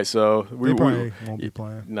all right, so we probably won't be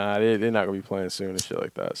playing. Nah, they're not gonna be playing soon and shit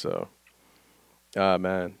like that. So,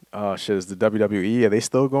 man, shit, is the WWE? Are they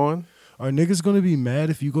still going? Are niggas gonna be mad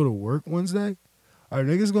if you go to work Wednesday? Are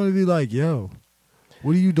niggas gonna be like, yo,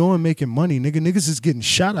 what are you doing making money, nigga? Niggas is getting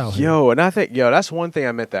shot out here. Yo, and I think, that's one thing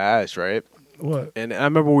I meant to ask, right? What? And I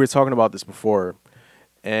remember we were talking about this before,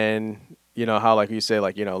 and you know how like you say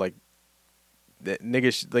like that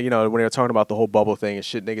niggas, like, when they were talking about the whole bubble thing and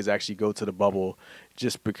shit, niggas actually go to the bubble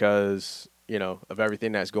just because of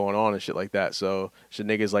everything that's going on and shit like that. So should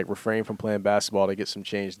niggas like refrain from playing basketball to get some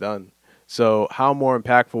change done? So how more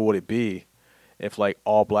impactful would it be if like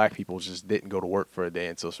all black people just didn't go to work for a day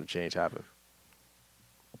until some change happened?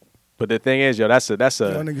 But the thing is, that's a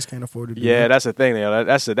y'all niggas can't afford to do that. Yeah, that's the thing.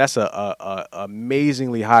 That's a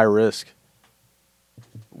amazingly high risk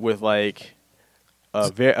with like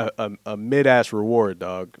a mid-ass reward,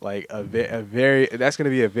 dog. Like a very that's gonna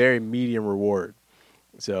be a very medium reward.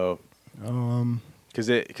 So, because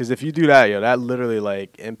if you do that, that literally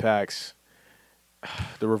like impacts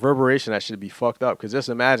the reverberation. That should be fucked up. Because just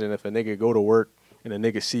imagine if a nigga go to work and a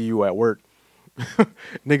nigga see you at work.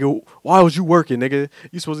 Nigga, why was you working, nigga?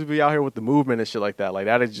 You supposed to be out here with the movement and shit like that. Like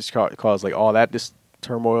that would just cause like all that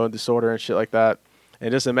turmoil and disorder and shit like that.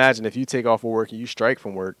 And just imagine if you take off of work and you strike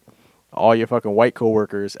from work, all your fucking white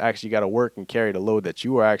coworkers actually got to work and carry the load that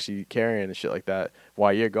you are actually carrying and shit like that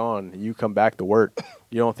while you're gone. And you come back to work.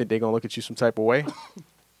 You don't think they're gonna look at you some type of way?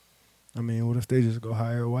 I mean, what if they just go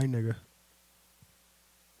hire a white nigga?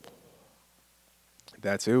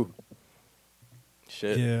 That too.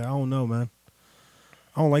 Shit. Yeah, I don't know, man.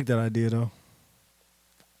 I don't like that idea, though.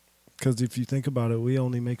 Because if you think about it, we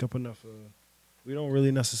only make up enough. We don't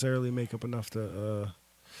really necessarily make up enough to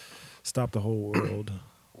stop the whole world.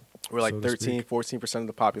 We're like 13, 14% of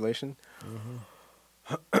the population.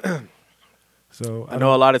 Mm-hmm. So I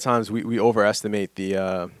know a lot of times we overestimate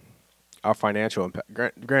the our financial impact.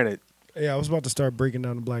 Granted. Yeah, I was about to start breaking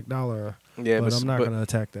down the black dollar. Yeah, but I'm not going to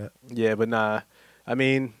attack that. Yeah, but nah. I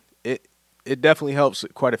mean, it definitely helps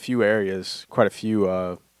quite a few areas, quite a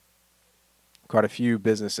few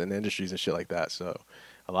business and industries and shit like that. So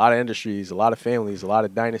a lot of industries, a lot of families, a lot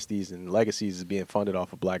of dynasties and legacies is being funded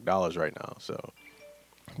off of black dollars right now. So,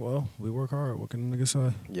 well, we work hard. What can the nigga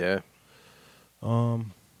say? Yeah. Well,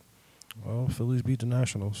 Phillies beat the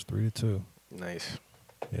Nationals 3-2. Nice.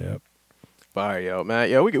 Yep. All right, yo, man.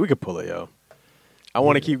 Yeah, we could pull it, yo. I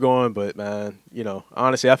want to keep going, but man,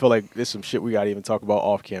 honestly, I feel like there's some shit we got to even talk about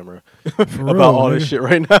off camera about all this shit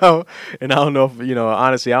right now. And I don't know if,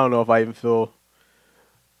 honestly, I don't know if I even feel,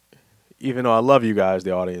 even though I love you guys,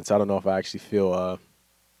 the audience, I don't know if I actually feel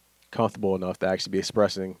comfortable enough to actually be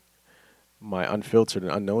expressing my unfiltered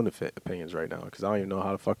and unknown opinions right now. Because I don't even know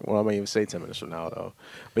how to what I'm going to even say 10 minutes from now, though.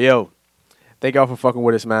 But yo, thank y'all for fucking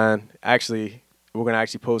with us, man. Actually, we're going to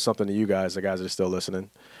actually post something to you guys, the guys that are still listening.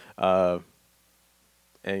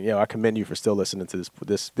 And I commend you for still listening to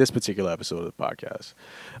this particular episode of the podcast.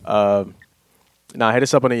 Hit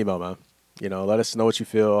us up on the email, man. Let us know what you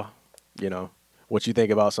feel. What you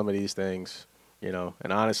think about some of these things.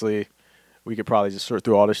 And honestly, we could probably just sort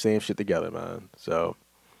through all the same shit together, man. So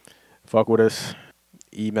fuck with us.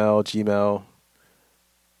 Email, Gmail,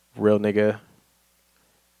 real nigga,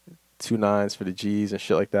 2 9s for the G's and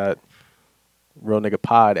shit like that.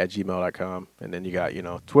 realniggapod@gmail.com. And then you got,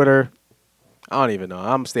 Twitter. I don't even know.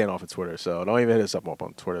 I'm staying off of Twitter, so don't even hit us up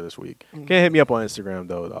on Twitter this week. Can't hit me up on Instagram,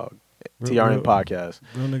 though, dog. TRN Podcast.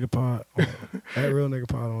 Real Nigga Pod. At Real Nigga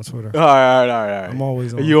Pod on Twitter. All right. I'm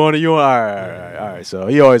always on. You on? All right. So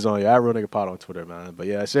he always on you. At Real Nigga Pod on Twitter, man. But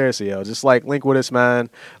yeah, seriously, yo, just like link with us, man.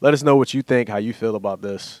 Let us know what you think, how you feel about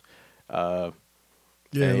this. Let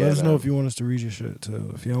us know if you want us to read your shit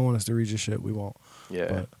too. If you don't want us to read your shit, we won't.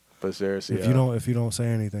 Yeah, but seriously, if you don't say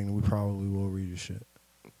anything, then we probably will read your shit.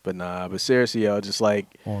 But seriously, yo, just like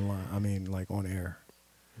online. I mean, like on air.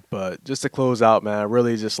 But just to close out, man,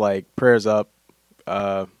 really just like prayers up.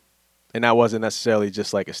 And that wasn't necessarily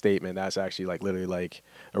just like a statement. That's actually like literally like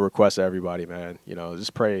a request to everybody, man.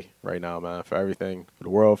 Just pray right now, man, for everything, for the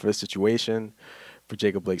world, for this situation, for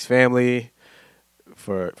Jacob Blake's family,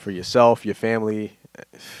 for yourself, your family.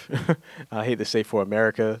 I hate to say for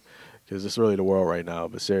America because it's really the world right now.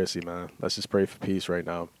 But seriously, man, let's just pray for peace right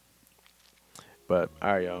now. But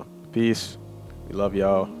all right, y'all. Peace. We love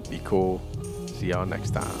y'all. Be cool. See y'all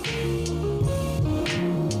next time.